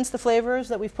complements the flavors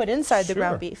that we've put inside the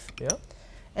ground beef.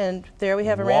 And there we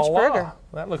have a ranch burger.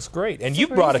 That looks great. And you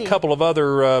brought a couple of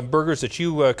other burgers that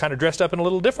you kind of dressed up in a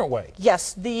little different way.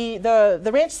 Yes,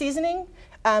 the ranch seasoning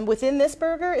within this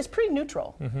burger is pretty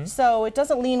neutral. So it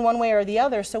doesn't lean one way or the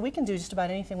other, so we can do just about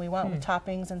anything we want with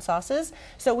toppings and sauces.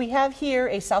 So we have here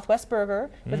a Southwest burger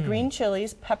with green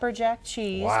chilies, pepper jack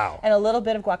cheese, and a little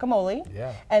bit of guacamole.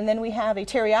 And then we have a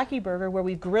teriyaki burger where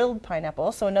we've grilled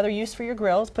pineapple, so another use for your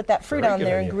grills. Put that fruit on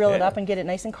there and grill it up and get it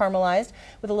nice and caramelized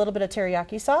with a little bit of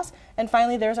teriyaki sauce. And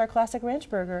finally, there's our classic ranch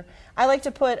burger. I like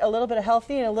to put a little bit of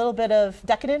healthy and a little bit of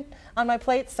decadent on my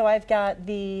plate, so I've got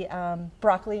the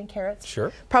broccoli and carrots.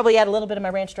 Probably add a little bit of my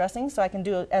ranch dressing so I can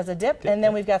do it as a dip, and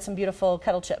then we've got some beautiful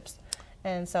kettle chips.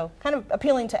 And so kind of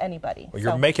appealing to anybody. Well,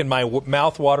 you're making my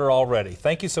mouth water already.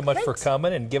 Thank you so much for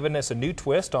coming and giving us a new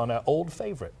twist on an old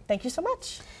favorite. Thank you so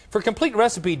much. For complete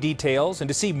recipe details and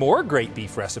to see more great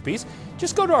beef recipes,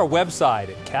 just go to our website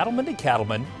at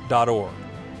cattlemantocattleman.org.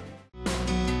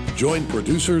 Join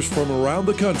producers from around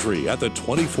the country at the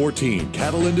 2014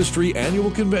 Cattle Industry Annual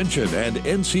Convention and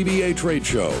NCBA Trade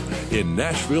Show in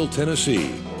Nashville,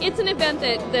 Tennessee. It's an event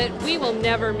that we will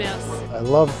never miss. I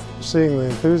love seeing the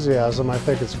enthusiasm. I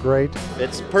think it's great.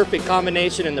 It's a perfect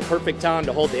combination and the perfect time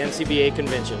to hold the NCBA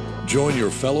convention. Join your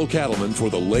fellow cattlemen for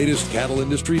the latest cattle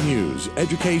industry news,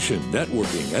 education,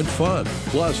 networking, and fun.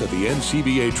 Plus, at the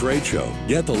NCBA trade show,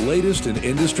 get the latest in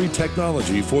industry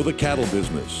technology for the cattle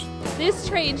business. This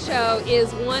trade show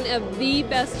is one of the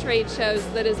best trade shows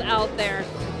that is out there.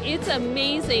 It's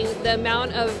amazing the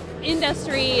amount of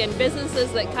industry and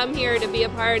businesses that come here to be a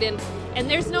part in. And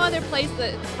there's no other place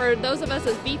that, for those of us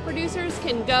as beef producers,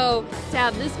 can go to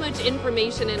have this much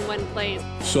information in one place.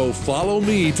 So follow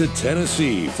me to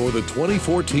Tennessee for the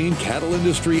 2014 Cattle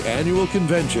Industry Annual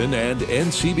Convention and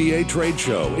NCBA Trade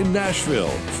Show in Nashville,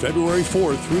 February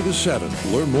 4th through the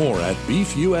 7th. Learn more at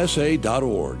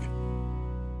beefusa.org.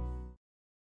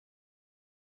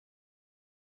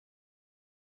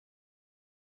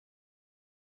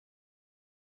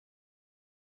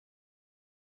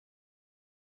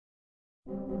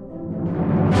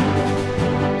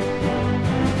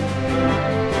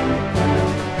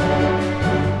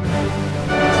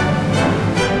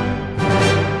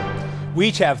 We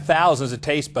each have thousands of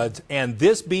taste buds, and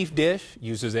this beef dish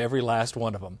uses every last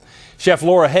one of them. Chef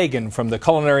Laura Hagen from the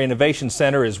Culinary Innovation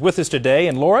Center is with us today.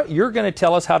 And Laura, you're going to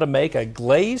tell us how to make a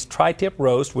glazed tri-tip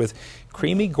roast with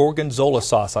creamy gorgonzola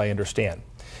sauce, I understand.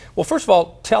 Well, first of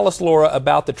all, tell us, Laura,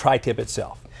 about the tri-tip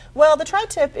itself. Well, the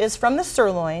tri-tip is from the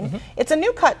sirloin. It's a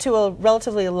new cut to a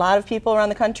relatively a lot of people around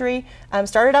the country.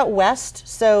 Started out west,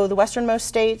 so the westernmost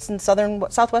states and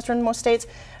southwesternmost states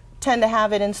tend to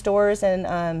have it in stores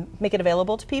and make it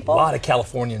available to people. A lot of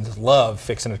Californians love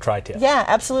fixing a tri-tip. Yeah,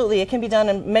 absolutely. It can be done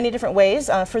in many different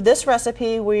ways. For this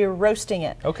recipe, we're roasting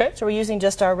it. Okay. So we're using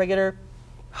just our regular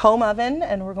home oven,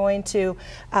 and we're going to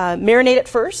marinate it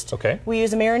first. Okay. We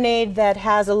use a marinade that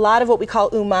has a lot of what we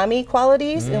call umami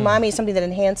qualities. Umami is something that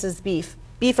enhances beef.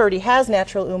 Beef already has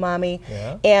natural umami,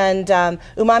 and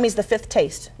umami is the fifth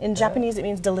taste. In Japanese, it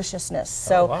means deliciousness.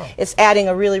 So it's adding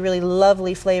a really, really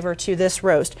lovely flavor to this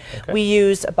roast. We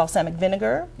use balsamic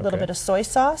vinegar, a little bit of soy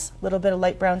sauce, a little bit of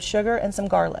light brown sugar, and some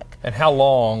garlic. And how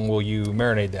long will you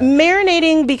marinate that?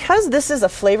 Marinating, because this is a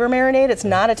flavor marinade, it's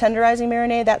not a tenderizing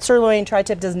marinade. That sirloin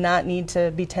tri-tip does not need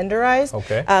to be tenderized.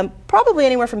 Okay. Probably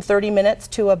anywhere from 30 minutes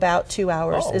to about 2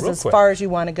 hours is as far as you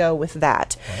want to go with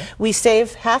that. We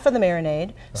save half of the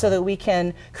marinade so that we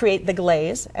can create the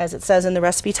glaze, as it says in the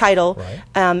recipe title.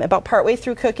 About partway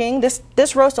through cooking,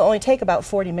 this roast will only take about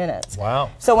 40 minutes. Wow.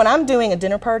 So when I'm doing a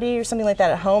dinner party or something like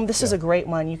that at home, this is a great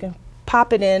one. You can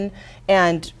pop it in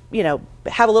and, you know,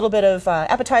 have a little bit of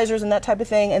appetizers and that type of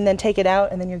thing, and then take it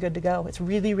out, and then you're good to go. It's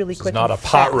really, really quick. It's not a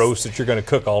pot roast that you're going to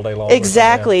cook all day long.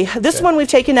 Exactly. This one we've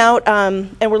taken out,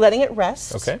 and we're letting it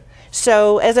rest. Okay.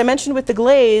 So as I mentioned with the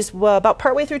glaze, well, about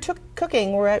partway through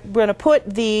cooking, we're going to put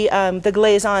the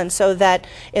glaze on so that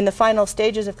in the final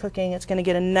stages of cooking, it's going to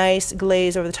get a nice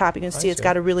glaze over the top. You can see it's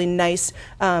got a really nice,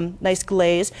 nice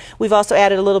glaze. We've also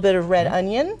added a little bit of red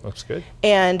onion. Looks good.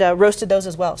 And roasted those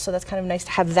as well. So that's kind of nice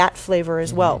to have that flavor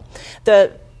as well.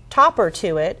 The topper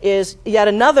to it is yet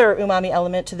another umami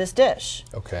element to this dish.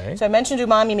 Okay. So I mentioned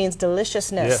umami means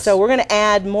deliciousness. So we're going to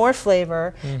add more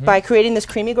flavor by creating this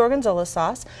creamy gorgonzola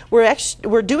sauce.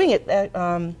 We're doing it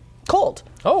cold.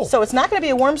 Oh. So it's not going to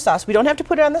be a warm sauce. We don't have to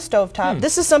put it on the stovetop.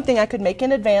 This is something I could make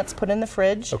in advance, put in the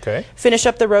fridge, finish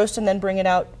up the roast, and then bring it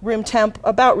out room temp,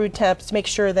 about room temp, to make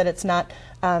sure that it's not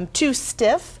too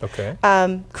stiff.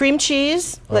 Cream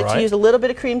cheese. Like to use a little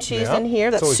bit of cream cheese in here.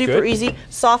 That's super easy.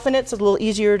 Soften it so it's a little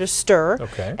easier to stir.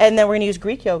 And then we're going to use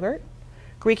Greek yogurt.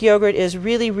 Greek yogurt is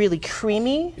really, really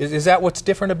creamy. Is that what's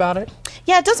different about it?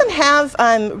 Yeah, it doesn't have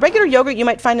regular yogurt you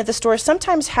might find at the store.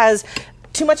 Sometimes has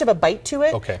too much of a bite to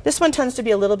it. This one tends to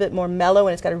be a little bit more mellow,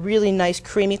 and it's got a really nice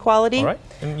creamy quality. All right.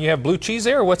 And you have blue cheese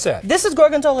there, or what's that? This is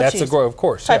gorgonzola cheese. That's of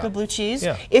course. Type of blue cheese.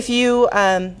 If you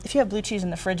have blue cheese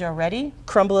in the fridge already,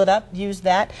 crumble it up, use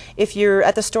that. If you're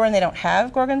at the store and they don't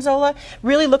have gorgonzola,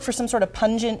 really look for some sort of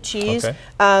pungent cheese.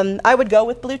 I would go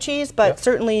with blue cheese, but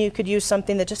certainly you could use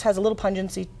something that just has a little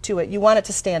pungency to it. You want it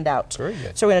to stand out. Very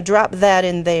good. So we're going to drop that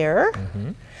in there.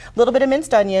 A little bit of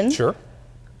minced onion. Sure.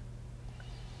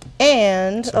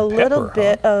 And a little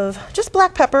bit of just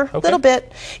black pepper, a little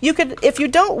bit. You could, if you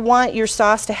don't want your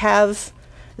sauce to have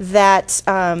that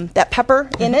that pepper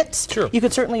in it, you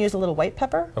could certainly use a little white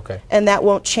pepper. And that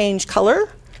won't change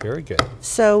color. Very good.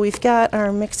 So we've got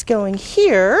our mix going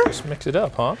here. Just mix it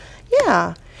up, huh?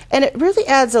 Yeah. And it really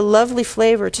adds a lovely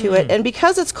flavor to it. And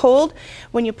because it's cold,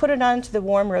 when you put it onto the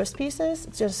warm roast pieces,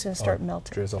 it's just going to start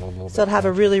melting. Drizzle a little bit. So it'll have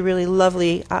a really, really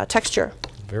lovely texture.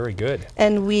 Very good.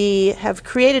 And we have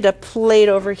created a plate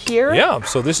over here. Yeah,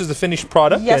 so this is the finished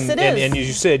product. Yes, it is. And as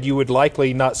you said, you would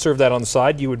likely not serve that on the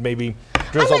side. You would maybe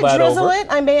drizzle I might drizzle over. it.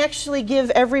 I may actually give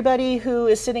everybody who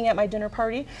is sitting at my dinner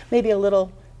party maybe a little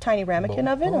tiny ramekin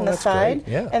of it on the side.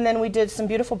 Great. Yeah. And then we did some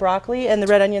beautiful broccoli and the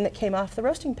red onion that came off the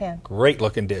roasting pan. Great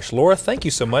looking dish. Laura, thank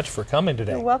you so much for coming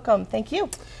today. You're welcome. Thank you.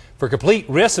 For complete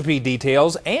recipe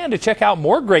details and to check out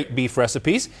more great beef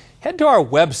recipes, head to our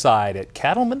website at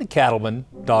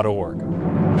cattlemantocattleman.org.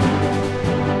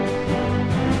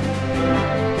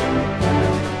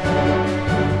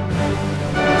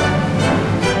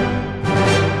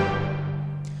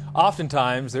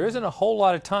 Oftentimes, there isn't a whole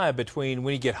lot of time between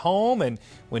when you get home and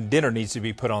when dinner needs to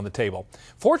be put on the table.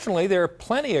 Fortunately, there are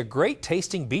plenty of great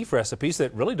tasting beef recipes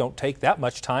that really don't take that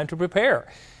much time to prepare.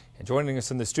 And joining us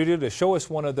in the studio to show us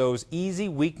one of those easy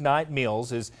weeknight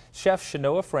meals is Chef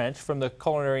Shanoa French from the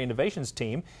Culinary Innovations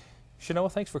team.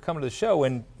 Shanoa, thanks for coming to the show.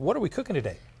 And what are we cooking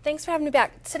today? Thanks for having me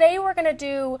back. Today we're going to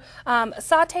do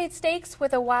sauteed steaks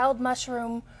with a wild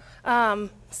mushroom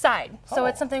side. So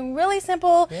it's something really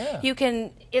simple. Yeah. You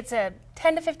can, it's a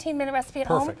 10 to 15 minute recipe at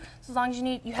home. So as long as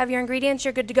you have your ingredients,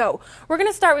 you're good to go. We're going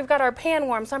to start, we've got our pan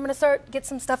warm, so I'm going to get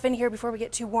some stuff in here before we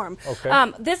get too warm.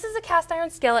 Okay. This is a cast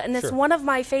iron skillet, and it's one of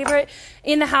my favorite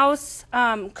in-the-house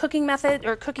cooking method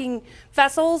or cooking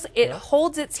vessels. It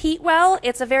holds its heat well.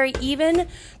 It's a very even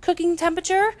cooking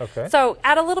temperature. Okay. So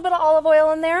add a little bit of olive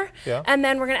oil in there, Yeah. and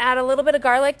then we're going to add a little bit of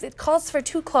garlic. It calls for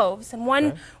 2 cloves, and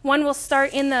one will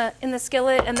start in the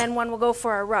skillet, and then one will go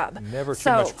for a rub. Never too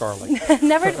much garlic.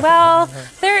 Never. Well,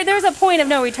 there's a point of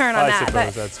no return on that. Suppose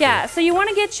But that's yeah, good. so you want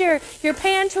to get your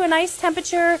pan to a nice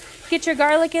temperature. Get your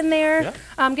garlic in there.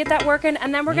 Get that working,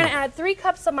 and then we're going to add 3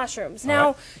 cups of mushrooms.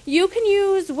 Now you can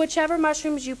use whichever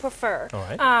mushrooms you prefer.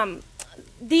 All right.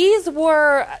 These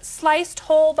were sliced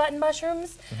whole button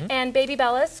mushrooms and baby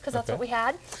bellas, because that's what we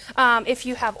had. If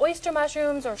you have oyster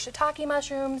mushrooms or shiitake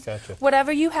mushrooms,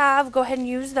 whatever you have, go ahead and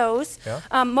use those.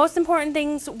 Most important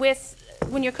things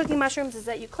when you're cooking mushrooms is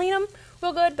that you clean them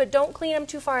real good, but don't clean them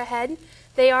too far ahead.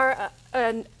 They are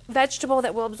a vegetable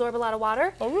that will absorb a lot of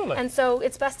water. Oh, really? And so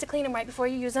it's best to clean them right before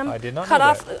you use them. I did not Cut know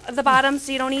off that. the bottom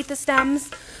so you don't eat the stems.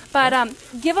 But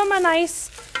give them a nice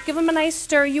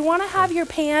stir. You want to have your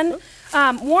pan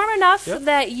warm enough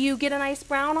that you get a nice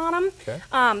brown on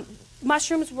them.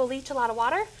 Mushrooms will leach a lot of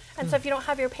water. And so if you don't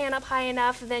have your pan up high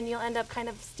enough, then you'll end up kind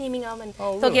of steaming them and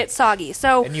they'll get soggy.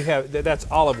 So and you have, that's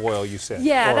olive oil, you said?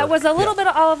 Yeah, that was a little bit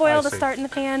of olive oil to see. start in the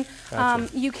pan. Gotcha.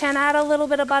 You can add a little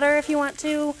bit of butter if you want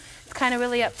to. It's kind of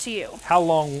really up to you. How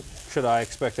long should I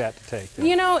expect that to take?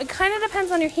 You know, it kind of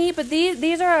depends on your heat, but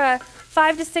these are a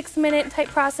 5 to 6 minute type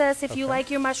process. If you like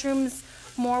your mushrooms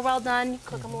more well done, you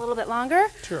cook them a little bit longer.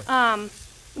 Sure.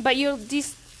 But you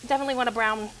definitely want a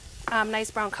brown,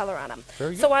 nice brown color on them.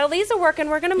 Very good. So while these are working,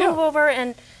 we're going to move over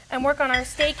and work on our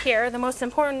steak here, the most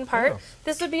important part.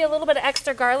 This would be a little bit of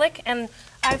extra garlic, and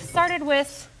I've started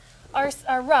with our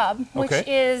rub, which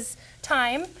is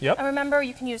thyme. And remember,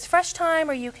 you can use fresh thyme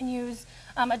or you can use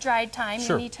a dried thyme.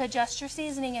 You need to adjust your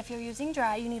seasoning. If you're using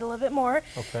dry, you need a little bit more.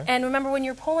 And remember, when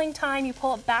you're pulling thyme, you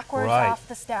pull it backwards off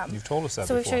the stem. You've told us that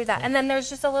So before. we've shown you that. And then there's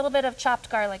just a little bit of chopped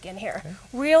garlic in here.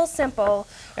 Real simple.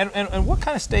 And what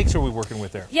kind of steaks are we working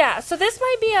with there? Yeah, so this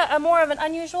might be a more of an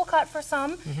unusual cut for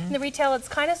some. In the retail, it's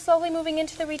kind of slowly moving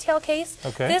into the retail case.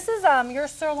 This is your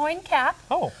sirloin cap.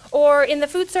 Or in the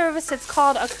food service, it's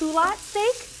called a culotte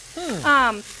steak.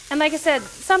 And like I said,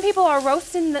 some people are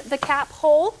roasting the cap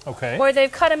whole, or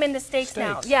they've cut them into steaks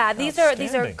now. Yeah, these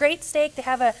are great steak. They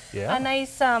have a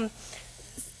nice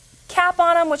cap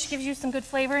on them, which gives you some good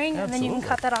flavoring, and then you can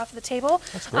cut that off the table.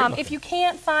 If you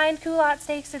can't find culotte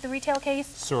steaks at the retail case,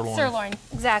 sirloin,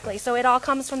 exactly. So it all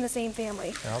comes from the same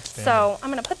family. So I'm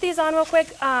going to put these on real quick.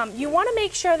 You want to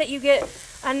make sure that you get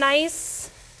a nice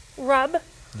rub.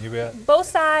 You bet. Both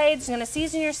sides. You're going to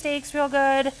season your steaks real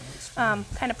good.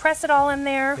 Kind of press it all in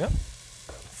there.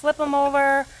 Flip them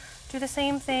over. Do the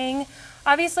same thing.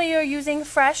 Obviously, you're using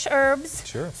fresh herbs.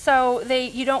 So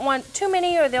you don't want too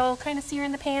many, or they'll kind of sear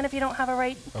in the pan if you don't have a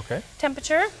right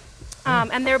temperature.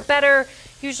 And they're better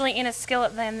usually in a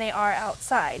skillet than they are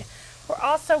outside. We're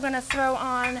also going to throw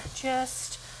on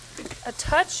just a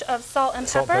touch of salt and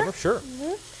pepper.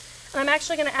 And I'm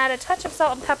actually going to add a touch of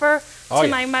salt and pepper to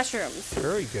my mushrooms.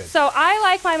 Very good. So I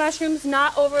like my mushrooms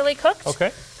not overly cooked.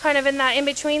 Kind of in that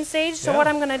in-between stage. So what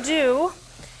I'm going to do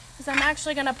is I'm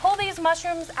actually going to pull these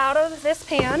mushrooms out of this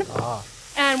pan.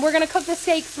 And we're going to cook the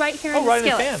steaks right here in the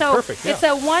skillet. So it's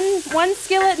a one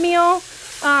skillet meal.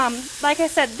 Like I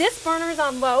said, this burner's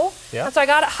on low. So I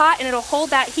got it hot, and it'll hold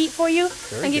that heat for you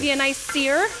and give you a nice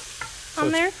sear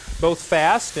on there. both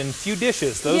fast and few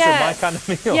dishes. Those are my kind of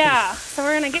meals. Yeah, so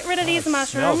we're going to get rid of these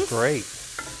mushrooms. Smells great.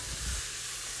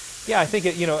 Yeah, I think,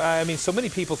 I mean, so many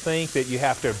people think that you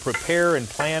have to prepare and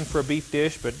plan for a beef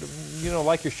dish, but,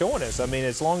 like you're showing us, I mean,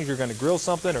 as long as you're going to grill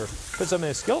something or put something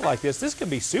in a skillet like this can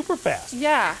be super fast.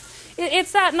 Yeah.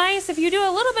 It's that nice if you do a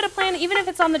little bit of planning, even if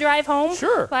it's on the drive home.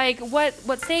 Sure. Like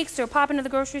what steaks, or pop into the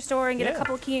grocery store and get a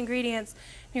couple of key ingredients.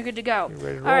 You're good to go. You're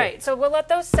ready to roll. All right, so we'll let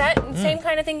those set. Same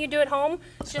kind of thing you do at home.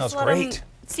 Just let them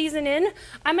season in.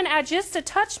 I'm going to add just a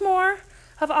touch more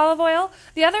of olive oil.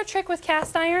 The other trick with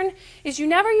cast iron is you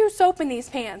never use soap in these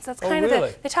pans. That's kind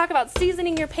of they talk about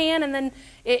seasoning your pan and then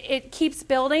it keeps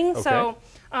building. Okay. So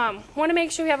want to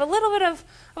make sure we have a little bit of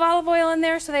olive oil in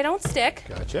there so they don't stick.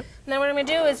 Gotcha. And then what I'm going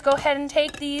to do is go ahead and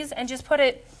take these and just put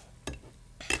it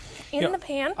in the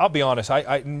pan. I'll be honest,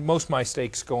 most of my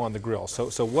steaks go on the grill.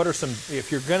 So what are some,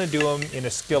 if you're going to do them in a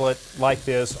skillet like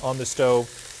this on the stove,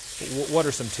 what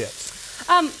are some tips?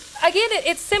 Again,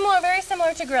 it's similar, very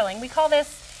similar to grilling. We call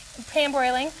this pan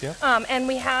broiling, and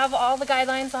we have all the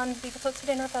guidelines on Beef Cooks for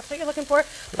Dinner if that's what you're looking for.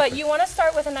 But you want to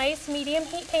start with a nice medium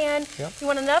heat pan. You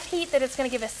want enough heat that it's going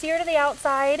to give a sear to the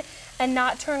outside and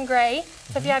not turn gray.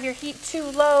 So if you have your heat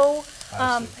too low,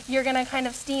 you're going to kind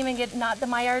of steam and get not the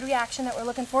Maillard reaction that we're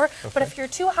looking for. Okay. But if you're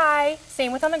too high,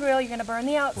 same with on the grill, you're going to burn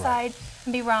the outside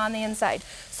and be raw on the inside.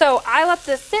 So I let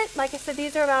this sit. Like I said,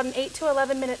 these are about an 8 to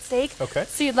 11 minute steak. Okay.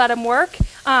 So you'd let them work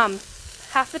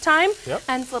half the time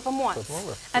and flip them once.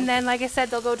 And then, like I said,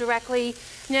 they'll go directly.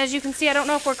 And as you can see, I don't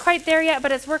know if we're quite there yet,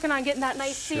 but it's working on getting that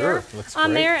nice sear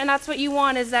on there. And that's what you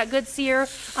want, is that good sear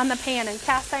on the pan. And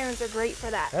cast irons are great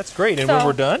for that. That's great. And when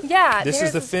we're done, this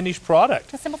is the finished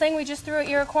product. A simple thing, we just threw an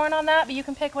ear of corn on that, but you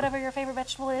can pick whatever your favorite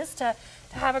vegetable is to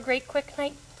have a great quick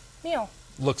night meal.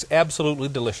 Looks absolutely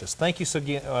delicious. Thank you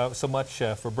so much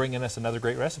for bringing us another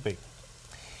great recipe.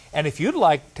 And if you'd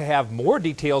like to have more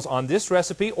details on this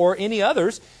recipe or any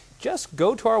others, just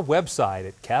go to our website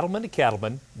at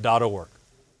cattlemantocattleman.org.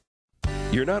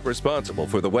 You're not responsible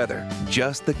for the weather,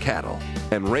 just the cattle.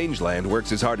 And Rangeland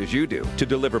works as hard as you do to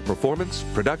deliver performance,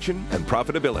 production, and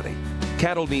profitability.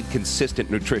 Cattle need consistent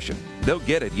nutrition. They'll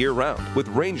get it year-round with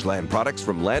Rangeland products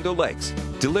from Land O'Lakes.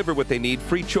 Deliver what they need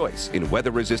free choice in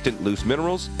weather-resistant loose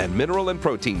minerals and mineral and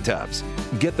protein tubs.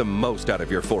 Get the most out of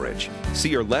your forage. See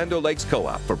your Land O'Lakes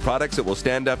Co-op for products that will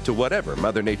stand up to whatever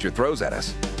Mother Nature throws at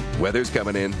us. Weather's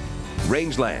coming in.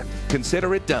 Rangeland.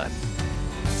 Consider it done.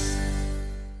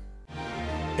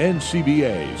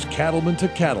 NCBA's Cattleman to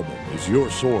Cattleman is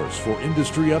your source for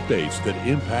industry updates that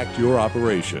impact your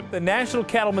operation. The National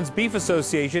Cattlemen's Beef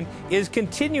Association is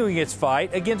continuing its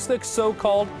fight against the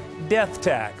so-called death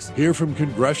tax. Hear from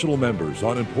congressional members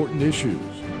on important issues.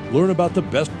 Learn about the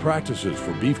best practices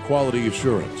for beef quality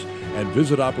assurance and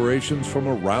visit operations from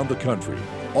around the country.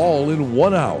 All in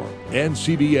 1 hour.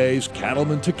 NCBA's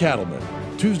Cattleman to Cattleman.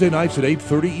 Tuesday nights at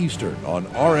 8:30 Eastern on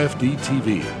RFD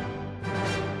TV.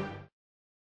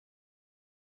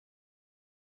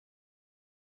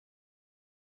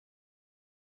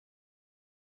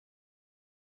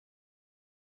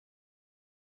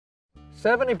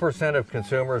 %70 of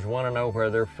consumers want to know where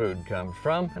their food comes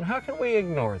from, and how can we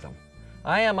ignore them?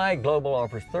 IMI Global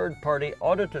offers third-party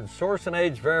audited source and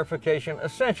age verification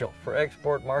essential for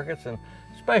export markets and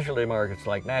specialty markets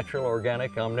like natural,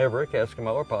 organic, omnivoric,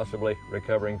 Eskimo, or possibly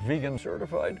recovering vegan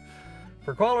certified.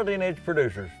 For quality and age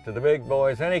producers to the big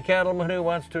boys, any cattleman who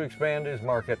wants to expand his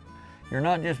market, you're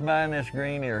not just buying this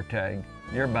green ear tag,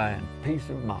 you're buying peace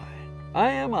of mind.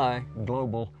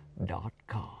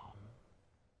 IMIglobal.com.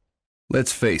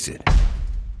 Let's face it,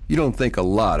 you don't think a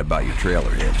lot about your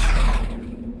trailer hitch.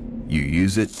 You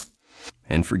use it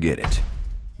and forget it.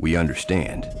 We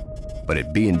understand. But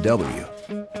at B&W,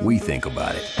 we think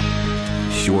about it.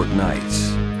 Short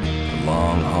nights,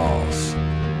 long hauls,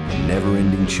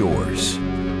 never-ending chores.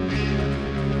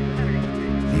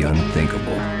 The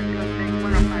unthinkable.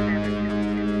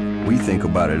 We think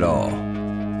about it all,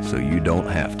 so you don't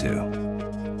have to.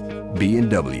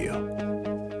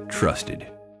 B&W. Trusted.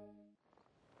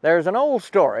 There's an old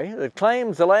story that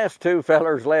claims the last two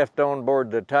fellers left on board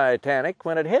the Titanic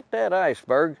when it hit that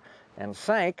iceberg and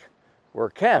sank were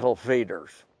cattle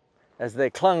feeders. As they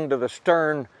clung to the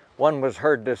stern, one was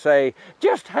heard to say,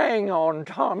 "Just hang on,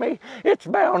 Tommy, it's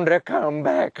bound to come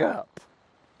back up."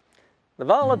 The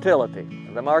volatility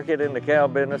of the market in the cow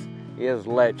business is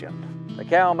legend. The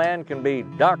cowman can be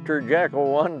Dr.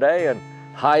 Jekyll one day and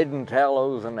Hyde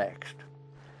Tallow the next.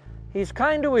 He's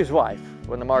kind to his wife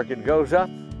when the market goes up.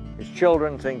 His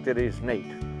children think that he's neat.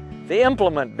 The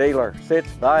implement dealer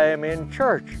sits by him in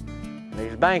church, and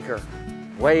his banker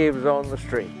waves on the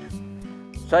street.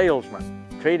 Salesmen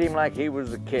treat him like he was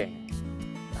the king.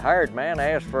 The hired man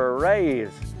asked for a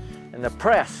raise, and the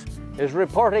press is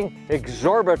reporting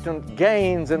exorbitant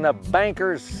gains and the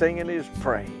bankers singing his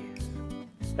praise.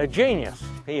 A genius,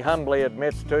 he humbly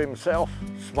admits to himself,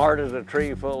 smart as a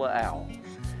tree full of owls.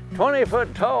 20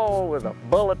 foot tall with a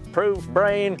bulletproof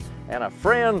brain and a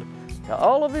friend to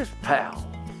all of his pals.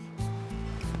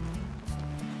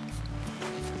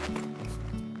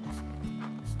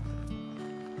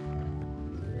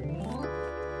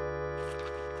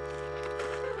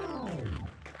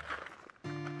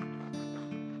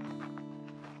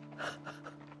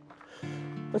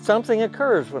 But something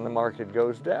occurs when the market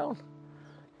goes down.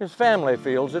 His family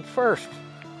feels it first.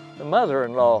 The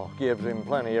mother-in-law gives him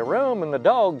plenty of room, and the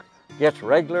dog gets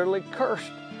regularly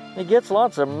cursed. He gets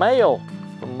lots of mail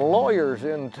from lawyers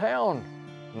in town,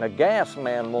 and the gas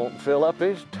man won't fill up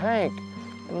his tank,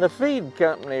 and the feed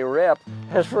company rep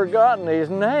has forgotten his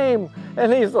name,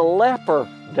 and he's a leper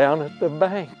down at the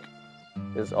bank.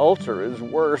 His ulcer is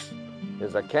worse,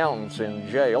 his accountant's in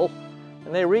jail,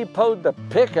 and they repoed the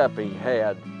pickup he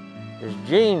had. His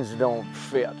jeans don't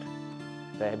fit.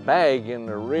 They bag in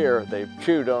the rear, they've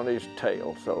chewed on his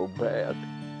tail so bad.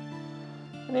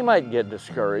 And he might get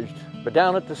discouraged, but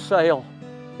down at the sale,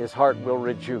 his heart will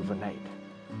rejuvenate.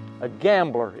 A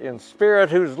gambler in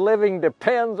spirit whose living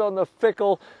depends on the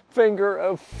fickle finger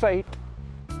of fate.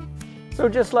 So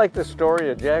just like the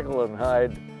story of Jekyll and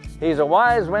Hyde, he's a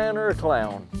wise man or a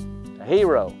clown, a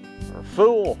hero or a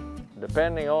fool,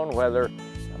 depending on whether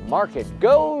the market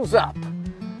goes up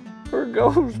or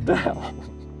goes down.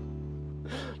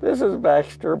 This is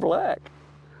Baxter Black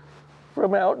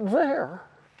from out there.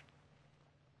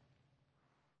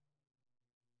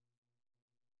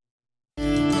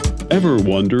 Ever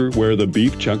wonder where the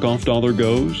beef checkoff dollar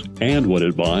goes and what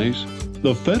it buys?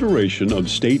 The Federation of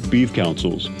State Beef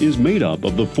Councils is made up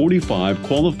of the 45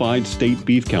 qualified state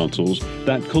beef councils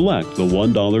that collect the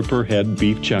 $1 per head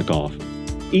beef checkoff.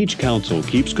 Each council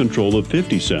keeps control of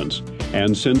 50 cents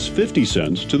and sends 50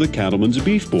 cents to the Cattlemen's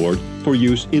Beef Board for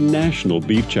use in national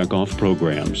beef checkoff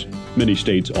programs. Many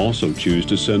states also choose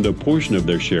to send a portion of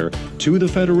their share to the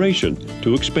Federation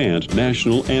to expand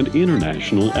national and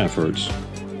international efforts.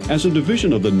 As a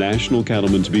division of the National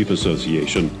Cattlemen's Beef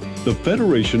Association, the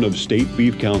Federation of State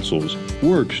Beef Councils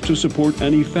works to support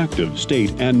an effective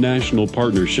state and national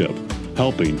partnership,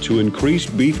 helping to increase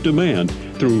beef demand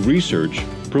through research,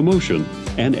 promotion,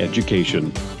 and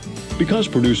education. Because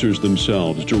producers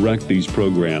themselves direct these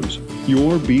programs,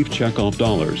 your beef checkoff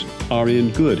dollars are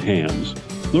in good hands.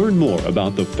 Learn more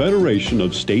about the Federation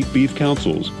of State Beef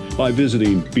Councils by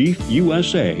visiting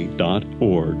beefusa.org.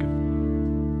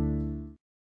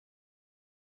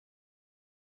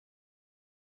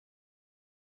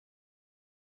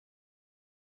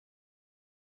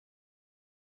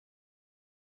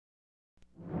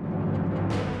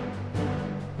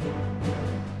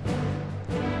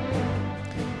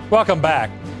 Welcome back.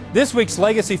 This week's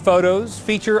Legacy Photos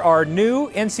feature our new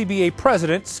NCBA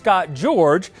president, Scott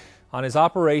George, on his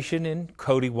operation in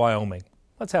Cody, Wyoming.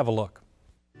 Let's have a look.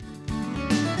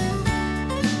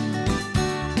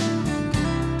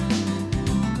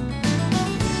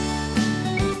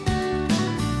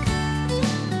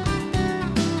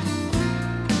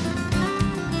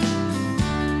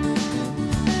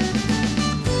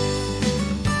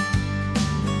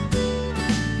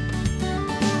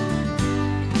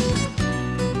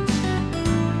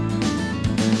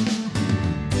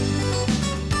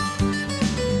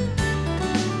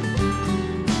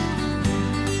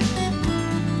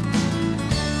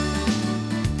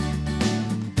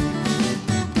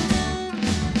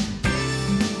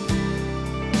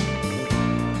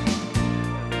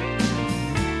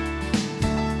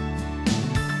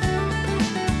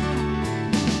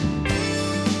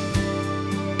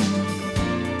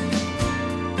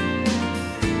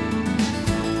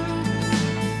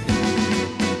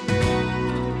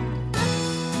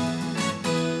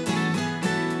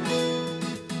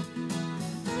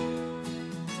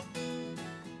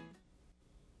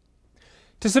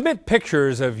 To submit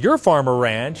pictures of your farm or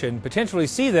ranch and potentially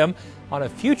see them on a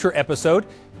future episode,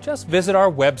 just visit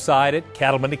our website at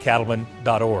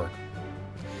cattleman2cattleman.org.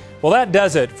 Well, that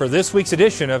does it for this week's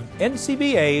edition of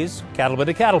NCBA's Cattleman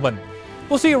to Cattleman.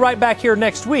 We'll see you right back here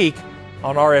next week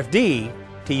on RFD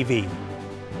TV.